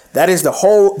 That is the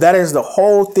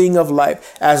whole thing of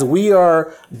life. As we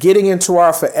are getting into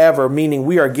our forever, meaning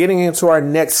we are getting into our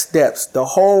next steps, the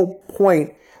whole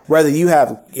point,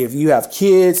 if you have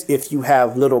kids, if you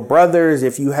have little brothers,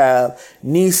 if you have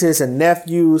nieces and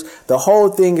nephews, the whole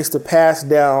thing is to pass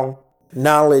down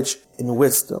knowledge and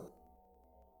wisdom.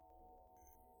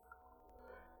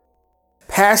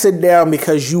 Pass it down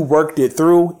because you worked it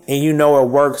through and you know it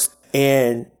works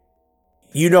and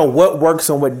you know what works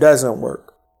and what doesn't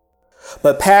work.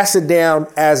 But pass it down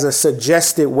as a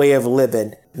suggested way of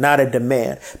living, not a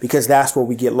demand, because that's where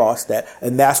we get lost at.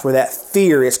 And that's where that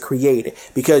fear is created,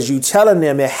 because you telling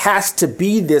them it has to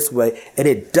be this way and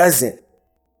it doesn't.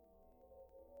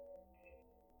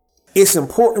 It's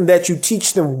important that you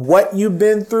teach them what you've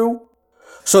been through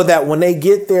so that when they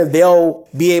get there, they'll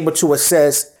be able to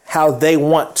assess how they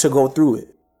want to go through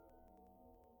it.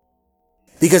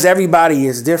 Because everybody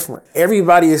is different.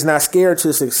 Everybody is not scared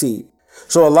to succeed.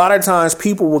 So a lot of times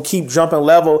people will keep jumping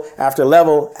level after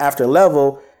level after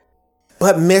level,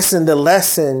 but missing the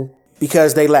lesson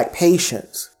because they lack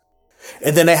patience.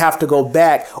 And then they have to go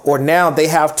back, or now they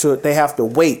have to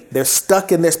wait. They're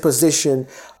stuck in this position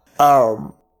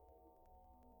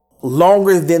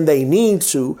longer than they need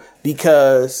to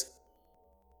because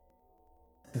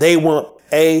they want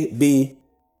A, B,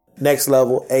 next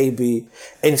level, A, B,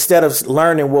 instead of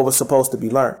learning what was supposed to be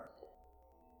learned.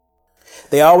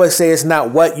 They always say it's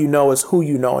not what you know, it's who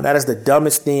you know. And that is the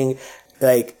dumbest thing,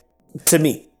 to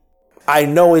me. I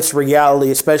know it's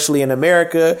reality, especially in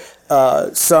America.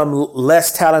 Some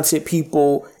less talented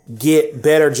people get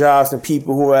better jobs than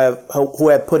people who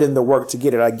have put in the work to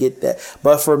get it. I get that.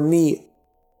 But for me,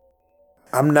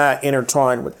 I'm not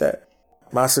intertwined with that.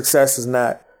 My success is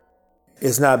not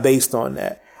based on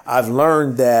that. I've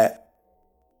learned that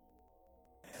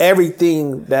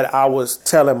everything that I was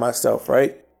telling myself,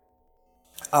 right?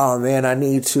 Oh man, I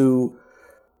need to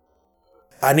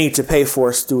pay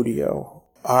for a studio.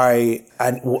 All right.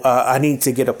 I need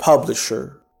to get a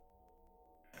publisher.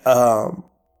 I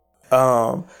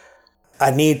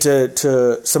need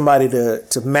to somebody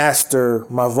to master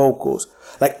my vocals.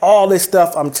 Like all this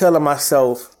stuff I'm telling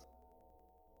myself,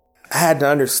 I had to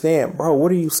understand, bro,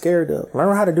 what are you scared of?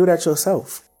 Learn how to do that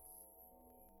yourself.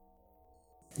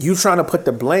 You're trying to put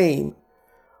the blame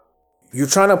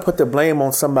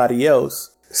on somebody else,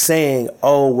 saying,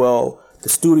 oh, well, the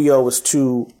studio is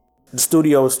too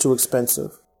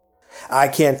expensive. I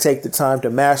can't take the time to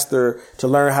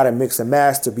learn how to mix and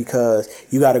master because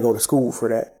you got to go to school for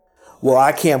that. Well,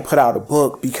 I can't put out a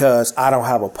book because I don't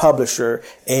have a publisher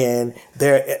and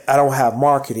I don't have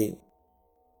marketing.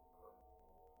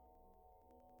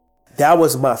 That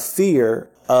was my fear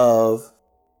of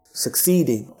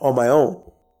succeeding on my own.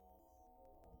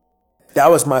 That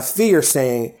was my fear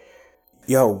saying,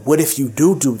 yo, what if you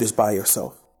do this by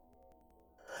yourself?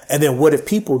 And then what if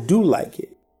people do like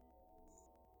it?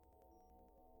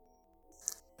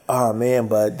 Oh man,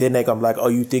 but then they're gonna be like, oh,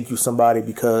 you think you somebody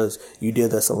because you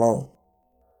did this alone.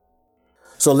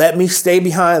 So let me stay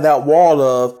behind that wall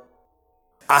of,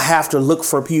 I have to look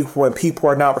for people when people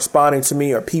are not responding to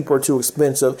me or people are too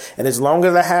expensive. And as long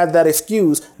as I have that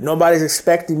excuse, nobody's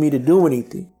expecting me to do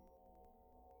anything.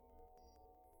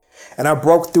 And I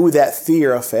broke through that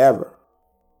fear of forever.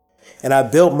 And I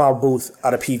built my booth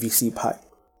out of PVC pipe.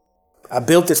 I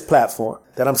built this platform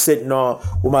that I'm sitting on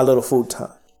with my little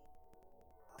futon.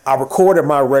 I recorded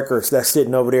my records that's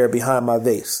sitting over there behind my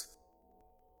vase.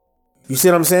 You see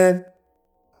what I'm saying?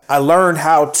 I learned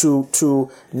how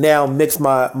to now mix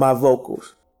my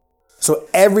vocals. So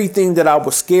everything that I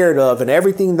was scared of and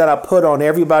everything that I put on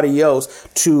everybody else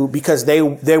because they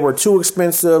were too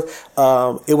expensive.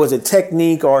 It was a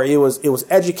technique or it was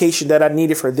education that I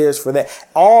needed for this, for that.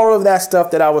 All of that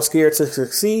stuff that I was scared to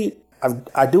succeed,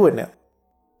 I do it now.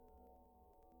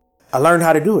 I learned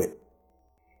how to do it.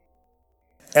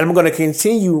 And I'm going to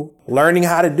continue learning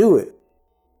how to do it.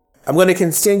 I'm going to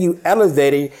continue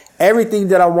elevating everything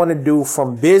that I want to do,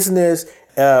 from business,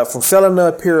 from selling the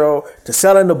apparel to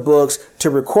selling the books to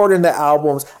recording the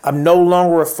albums. I'm no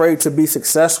longer afraid to be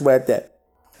successful at that.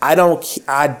 I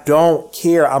don't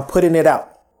care. I'm putting it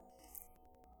out.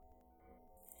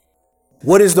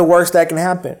 What is the worst that can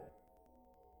happen?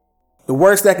 The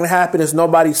worst that can happen is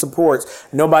nobody supports,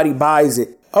 nobody buys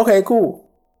it. Okay, cool.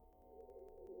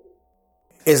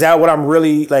 Is that what I'm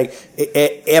really like?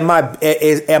 Am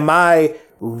I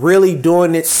really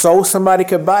doing it so somebody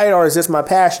could buy it, or is this my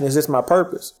passion? Is this my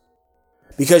purpose?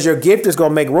 Because your gift is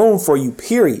going to make room for you,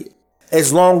 period.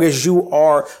 As long as you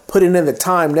are putting in the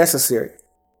time necessary.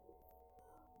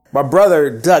 My brother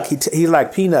Duck, he's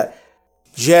like, Peanut,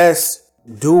 just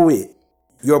do it.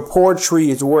 Your poetry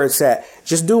is where it's at.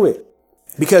 Just do it.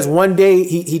 Because one day,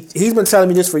 he's been telling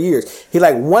me this for years. He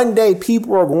like, one day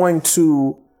people are going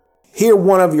to hear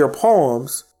one of your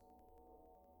poems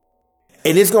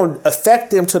and it's going to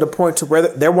affect them to the point to where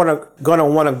they're going to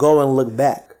want to go and look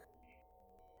back.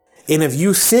 And if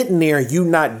you sitting there, you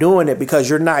not doing it because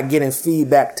you're not getting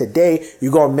feedback today,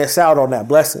 you're going to miss out on that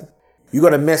blessing. You're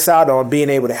going to miss out on being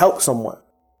able to help someone.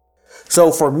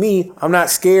 So for me, I'm not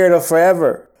scared of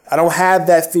forever. I don't have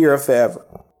that fear of forever.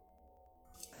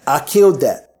 I killed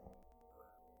that.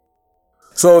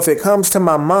 So if it comes to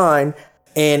my mind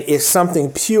and it's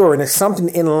something pure and it's something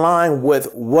in line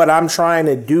with what I'm trying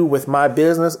to do with my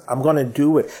business, I'm going to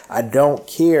do it. I don't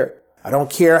care. I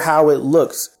don't care how it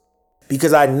looks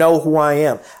because I know who I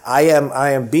am. I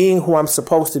am being who I'm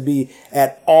supposed to be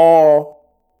at all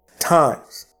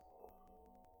times.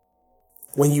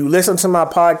 When you listen to my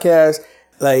podcast,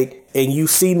 and you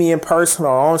see me in person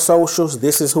or on socials,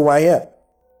 this is who I am.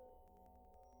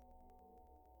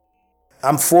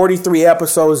 I'm 43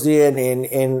 episodes in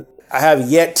and I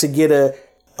have yet to get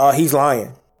he's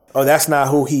lying. Oh, that's not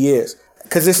who he is.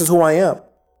 Because this is who I am.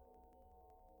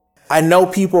 I know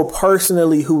people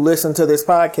personally who listen to this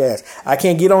podcast. I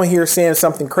can't get on here saying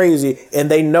something crazy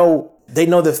and they know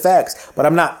the facts, but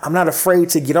I'm not afraid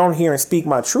to get on here and speak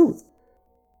my truth.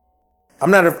 I'm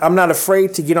not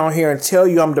afraid to get on here and tell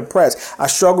you I'm depressed. I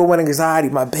struggle with anxiety.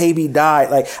 My baby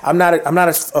died. I'm not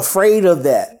afraid of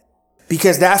that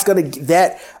because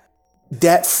that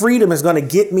freedom is going to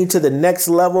get me to the next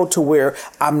level to where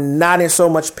I'm not in so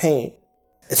much pain.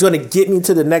 It's going to get me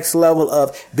to the next level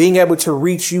of being able to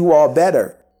reach you all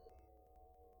better.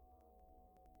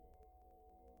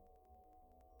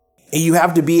 And you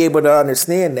have to be able to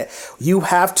understand that you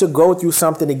have to go through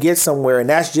something to get somewhere. And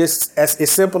that's just as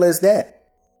simple as that.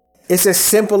 It's as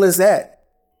simple as that.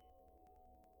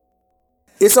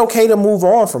 It's okay to move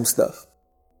on from stuff.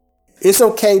 It's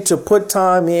okay to put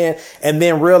time in and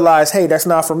then realize, hey, that's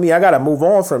not for me. I got to move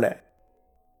on from that.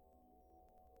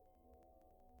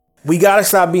 We got to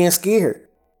stop being scared.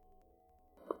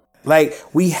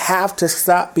 We have to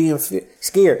stop being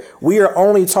scared. We are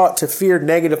only taught to fear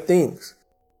negative things.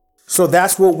 So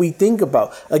that's what we think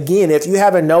about. Again, if you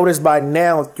haven't noticed by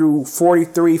now through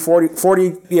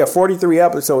 43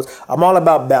 episodes, I'm all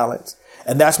about balance.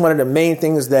 And that's one of the main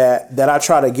things that I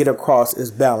try to get across is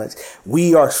balance.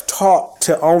 We are taught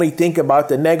to only think about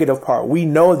the negative part. We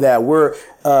know that we're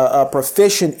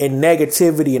proficient in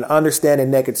negativity and understanding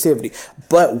negativity,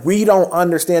 but we don't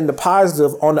understand the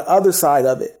positive on the other side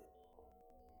of it.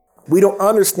 We don't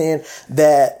understand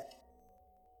that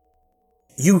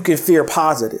you can fear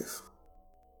positive.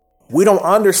 We don't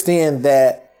understand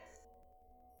that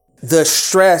the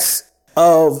stress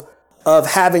of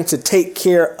having to take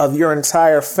care of your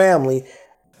entire family,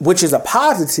 which is a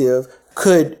positive,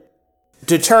 could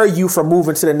deter you from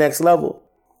moving to the next level.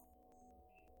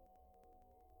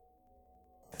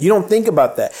 You don't think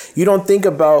about that. You don't think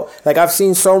about, I've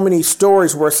seen so many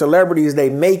stories where celebrities, they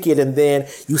make it and then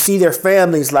you see their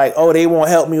families oh, they won't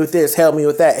help me with this, help me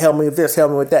with that, help me with this, help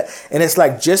me with that. And it's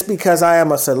just because I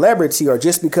am a celebrity or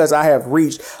just because I have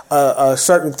reached a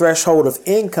certain threshold of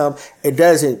income, it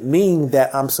doesn't mean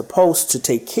that I'm supposed to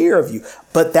take care of you.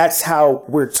 But that's how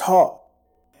we're taught.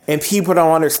 And people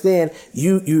don't understand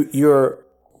you're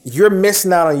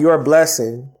missing out on your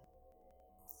blessing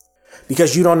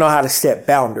because you don't know how to set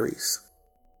boundaries.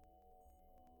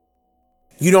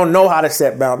 You don't know how to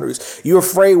set boundaries. You're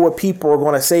afraid what people are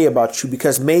going to say about you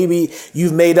because maybe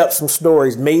you've made up some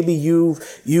stories. Maybe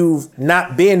you've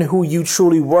not been who you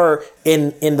truly were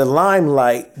in the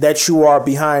limelight that you are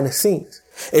behind the scenes.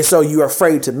 And so you're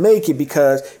afraid to make it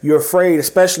because you're afraid,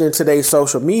 especially in today's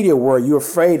social media world, you're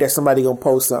afraid that somebody gonna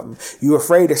post something. You're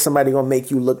afraid that somebody gonna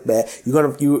make you look bad.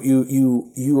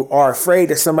 You are afraid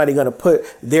that somebody gonna put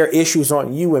their issues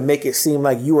on you and make it seem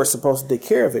like you are supposed to take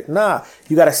care of it. Nah,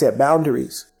 you gotta set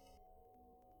boundaries.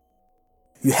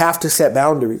 You have to set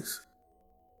boundaries.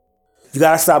 You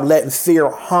gotta stop letting fear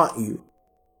haunt you.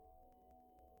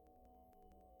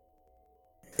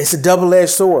 It's a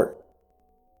double-edged sword.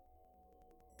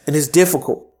 And it's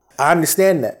difficult. I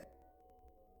understand that.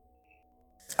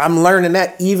 I'm learning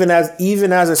that even as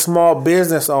a small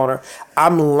business owner,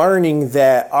 I'm learning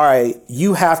that, all right,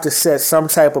 you have to set some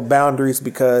type of boundaries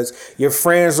because your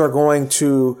friends are going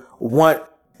to want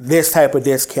this type of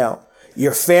discount.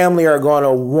 Your family are going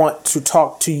to want to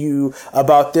talk to you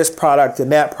about this product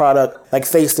and that product,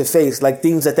 face to face,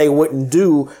 things that they wouldn't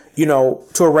do,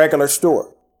 to a regular store.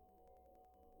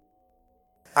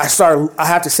 I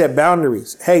have to set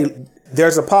boundaries. Hey,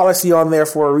 there's a policy on there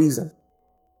for a reason.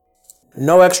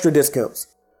 No extra discounts.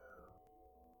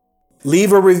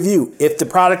 Leave a review. If the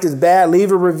product is bad,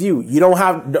 leave a review. You don't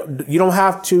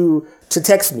have to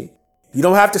text me. You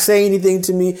don't have to say anything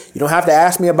to me. You don't have to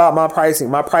ask me about my pricing.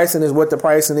 My pricing is what the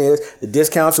pricing is. The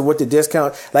discounts are what the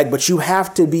discount, but you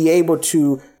have to be able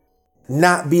to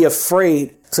not be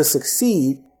afraid to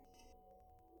succeed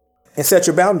and set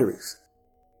your boundaries.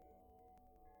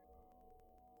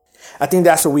 I think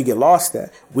that's where we get lost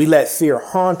at. We let fear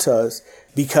haunt us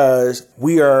because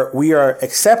we are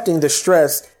accepting the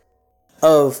stress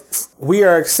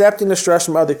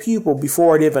from other people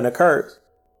before it even occurs.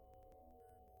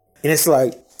 And it's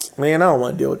like, man, I don't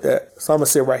want to deal with that. So I'm going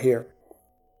to sit right here.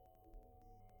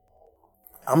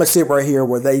 I'm going to sit right here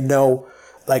where they know,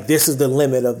 like, this is the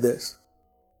limit of this.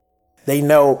 They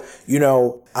know,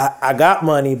 I got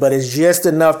money, but it's just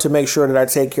enough to make sure that I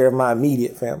take care of my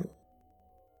immediate family.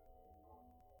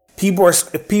 People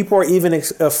are even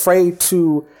afraid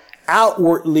to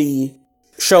outwardly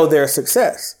show their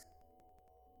success.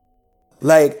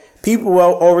 Like, people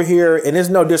over here, and there's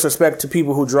no disrespect to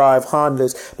people who drive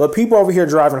Hondas, but people over here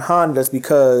driving Hondas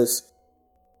because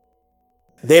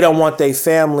they don't want their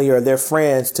family or their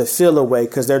friends to feel away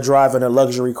because they're driving a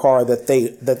luxury car that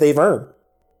they've earned.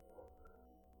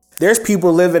 There's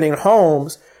people living in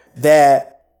homes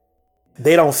that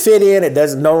they don't fit in. It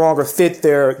doesn't no longer fit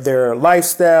their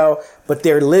lifestyle, but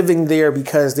they're living there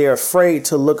because they're afraid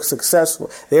to look successful.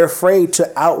 They're afraid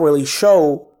to outwardly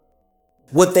show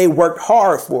what they worked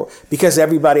hard for because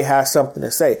everybody has something to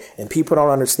say and people don't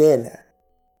understand that.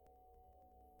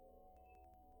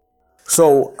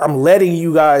 So I'm letting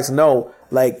you guys know,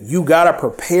 like, you got to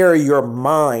prepare your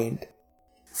mind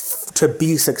to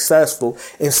be successful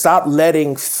and stop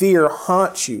letting fear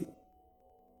haunt you.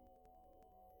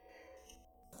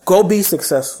 Go be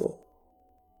successful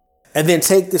and then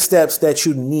take the steps that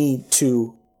you need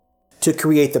to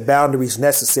create the boundaries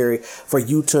necessary for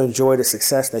you to enjoy the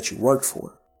success that you worked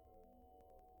for.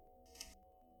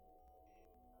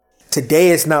 Today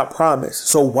is not promised.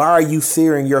 So why are you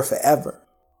fearing your forever?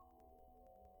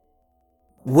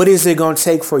 What is it going to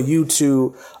take for you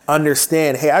to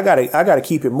understand, hey, I gotta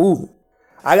keep it moving.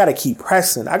 I gotta keep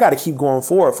pressing. I gotta keep going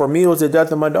forward. For me, it was the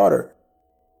death of my daughter.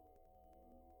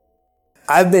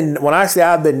 When I say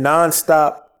I've been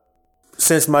nonstop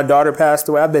since my daughter passed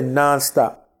away, I've been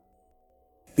nonstop.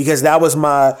 Because that was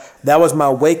my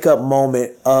wake up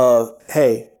moment of,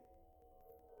 hey,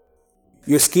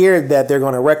 you're scared that they're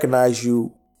going to recognize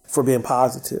you for being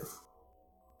positive.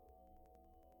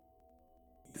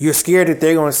 You're scared that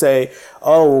they're going to say,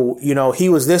 oh, he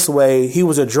was this way. He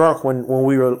was a drunk when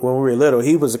we were little.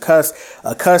 He was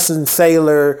a cussing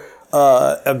sailor,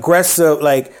 aggressive.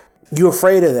 Like, you're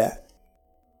afraid of that.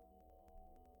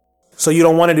 So you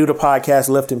don't want to do the podcast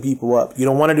lifting people up. You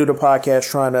don't want to do the podcast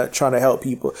trying to help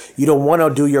people. You don't want to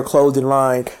do your clothing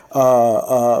line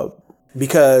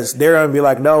because they're going to be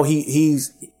like, no,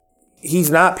 he's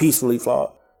not peacefully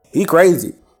flawed. He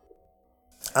crazy.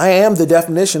 I am the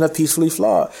definition of peacefully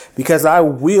flawed because I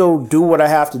will do what I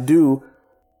have to do,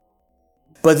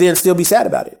 but then still be sad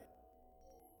about it.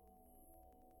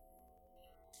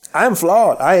 I am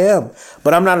flawed. I am,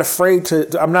 but I'm not afraid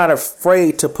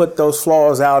to put those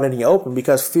flaws out in the open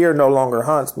because fear no longer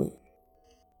haunts me.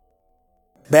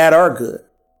 Bad or good.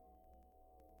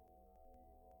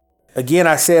 Again,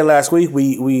 I said last week,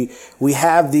 we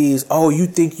have these, oh, you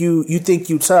think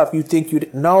you tough.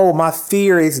 No, my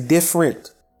fear is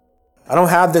different. I don't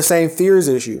have the same fears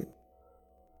as you.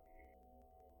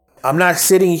 I'm not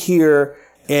sitting here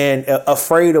and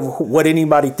afraid of what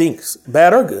anybody thinks,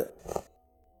 bad or good.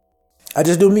 I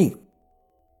just do me.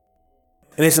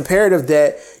 And it's imperative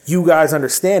that you guys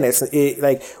understand it.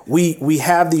 Like we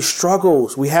have these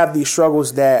struggles. We have these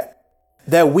struggles that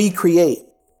we create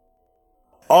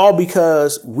all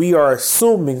because we are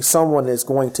assuming someone is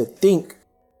going to think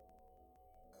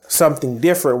something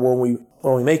different when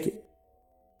we make it.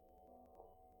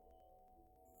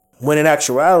 When in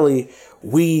actuality,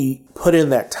 we put in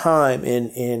that time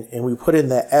and we put in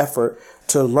that effort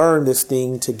to learn this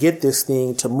thing, to get this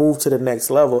thing, to move to the next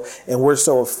level. And we're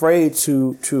so afraid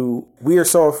to set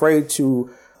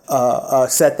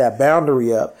that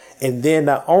boundary up. And then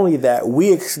not only that,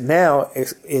 we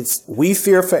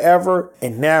fear forever.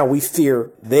 And now we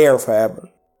fear there forever.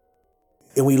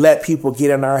 And we let people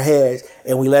get in our heads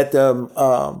and we let them,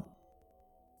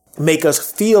 make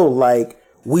us feel like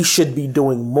we should be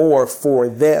doing more for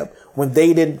them when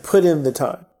they didn't put in the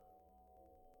time.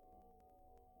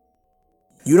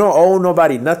 You don't owe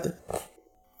nobody nothing.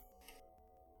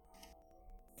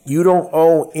 You don't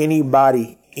owe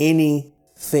anybody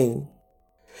anything.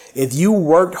 If you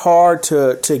worked hard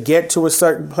to get to a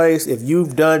certain place, if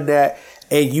you've done that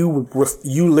and you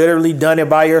literally done it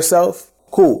by yourself,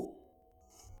 cool.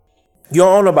 You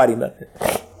don't owe nobody nothing.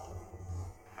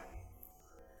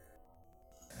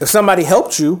 If somebody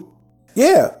helped you,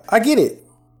 yeah, I get it.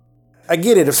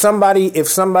 If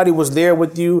somebody was there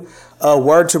with you,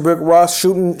 word to Rick Ross,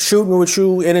 shooting with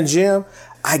you in a gym,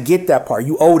 I get that part.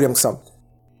 You owe them something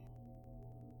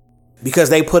because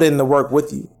they put in the work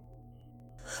with you.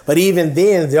 But even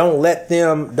then, don't let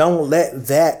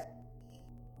that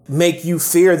make you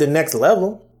fear the next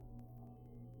level.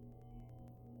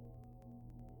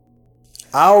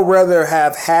 I'll rather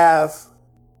have half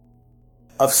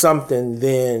of something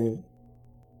than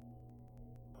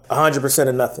 100%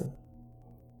 of nothing.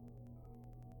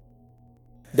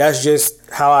 That's just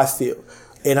how I feel.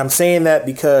 And I'm saying that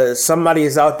because somebody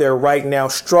is out there right now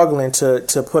struggling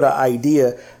to put an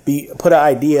idea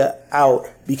out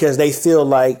because they feel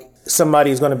like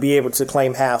somebody is going to be able to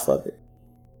claim half of it.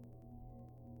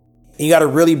 You got to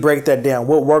really break that down.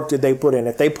 What work did they put in?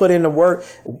 If they put in the work,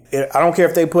 I don't care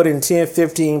if they put in 10,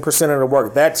 15% of the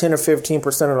work. That 10 or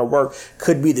 15% of the work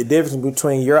could be the difference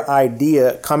between your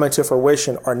idea coming to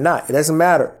fruition or not. It doesn't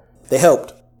matter. They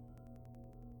helped.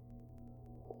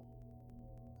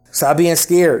 Stop being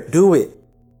scared. Do it.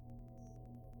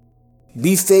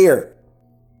 Be fair.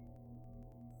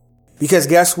 Because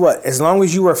guess what? As long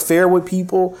as you are fair with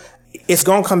people, it's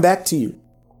going to come back to you.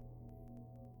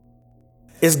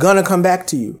 It's going to come back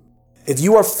to you. If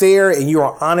you are fair and you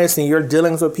are honest in your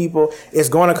dealings with people, it's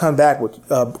going to come back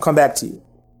to you.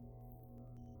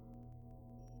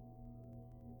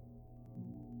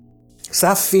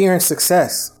 Stop fearing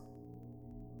success.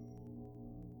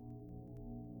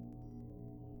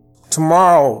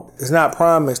 Tomorrow is not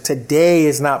promised. Today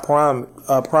is not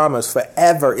promised.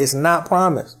 Forever is not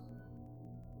promised.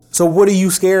 So what are you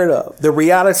scared of? The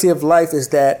reality of life is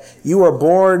that you are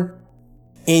born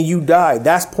and you die.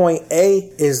 That's point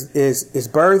A is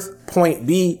birth. Point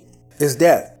B is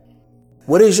death.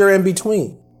 What is your in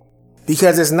between?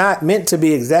 Because it's not meant to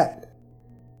be exact.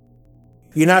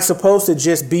 You're not supposed to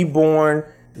just be born,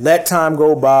 let time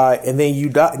go by, and then you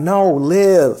die. No,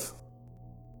 live.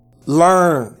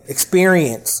 Learn,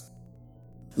 experience,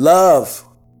 love,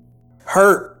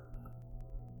 hurt,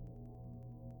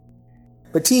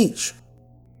 but teach.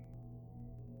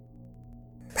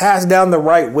 Pass down the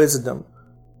right wisdom.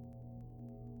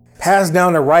 Pass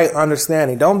down the right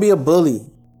understanding. Don't be a bully.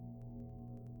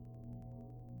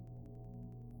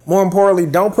 More importantly,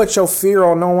 don't put your fear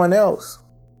on no one else.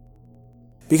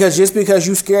 Because just because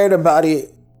you're scared about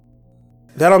it,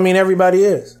 that don't mean everybody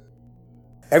is.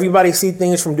 Everybody see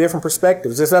things from different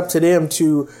perspectives. It's up to them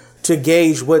to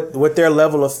gauge what their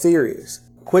level of fear is.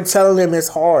 Quit telling them it's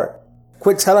hard.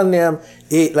 Quit telling them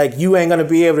it like you ain't gonna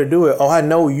be able to do it. Oh, I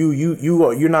know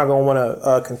you're not gonna want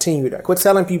to continue that. Quit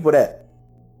telling people that.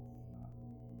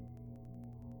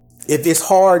 If it's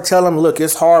hard, tell them, look,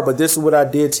 it's hard, but this is what I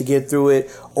did to get through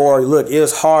it. Or look, it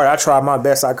was hard. I tried my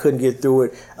best. I couldn't get through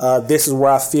it. This is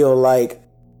where I feel like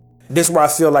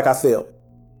I failed.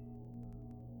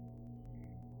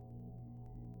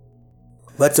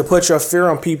 But to put your fear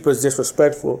on people is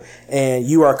disrespectful, and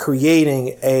you are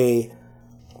creating a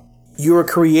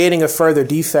further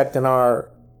defect in our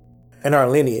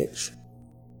lineage.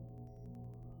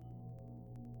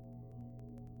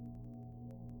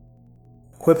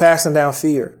 Quit passing down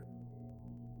fear.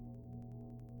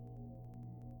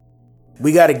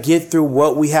 We got to get through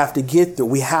what we have to get through.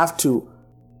 We have to.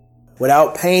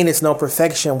 Without pain, it's no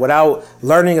perfection. Without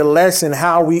learning a lesson,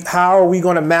 how are we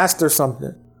going to master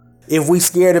something? If we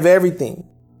scared of everything,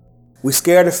 we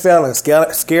scared of failing,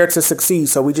 scared to succeed.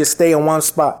 So we just stay in one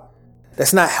spot.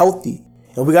 That's not healthy.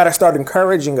 And we got to start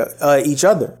encouraging each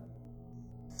other.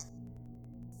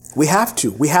 We have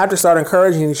to start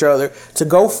encouraging each other to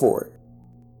go for it.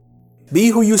 Be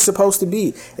who you're supposed to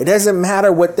be. It doesn't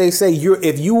matter what they say.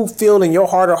 If you feel in your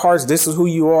heart of hearts, this is who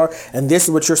you are, and this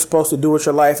is what you're supposed to do with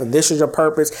your life, and this is your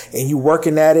purpose, and you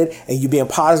working at it, and you being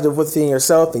positive within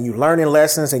yourself, and you learning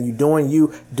lessons, and you doing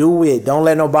you, do it. Don't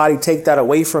let nobody take that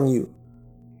away from you.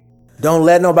 Don't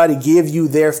let nobody give you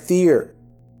their fear.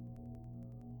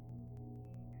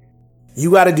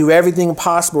 You got to do everything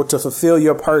possible to fulfill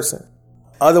your person.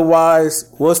 Otherwise,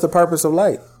 what's the purpose of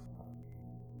life?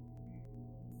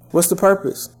 What's the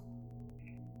purpose?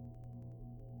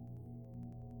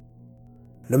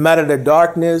 No matter the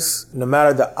darkness, no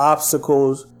matter the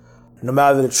obstacles, no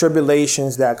matter the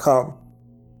tribulations that come,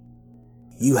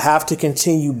 you have to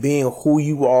continue being who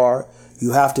you are.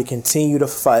 You have to continue to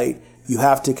fight. You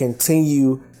have to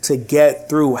continue to get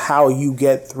through how you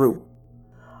get through.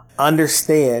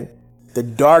 Understand The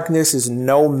darkness is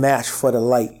no match for the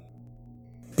light.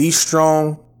 Be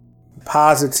strong,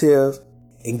 positive,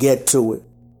 and get to it.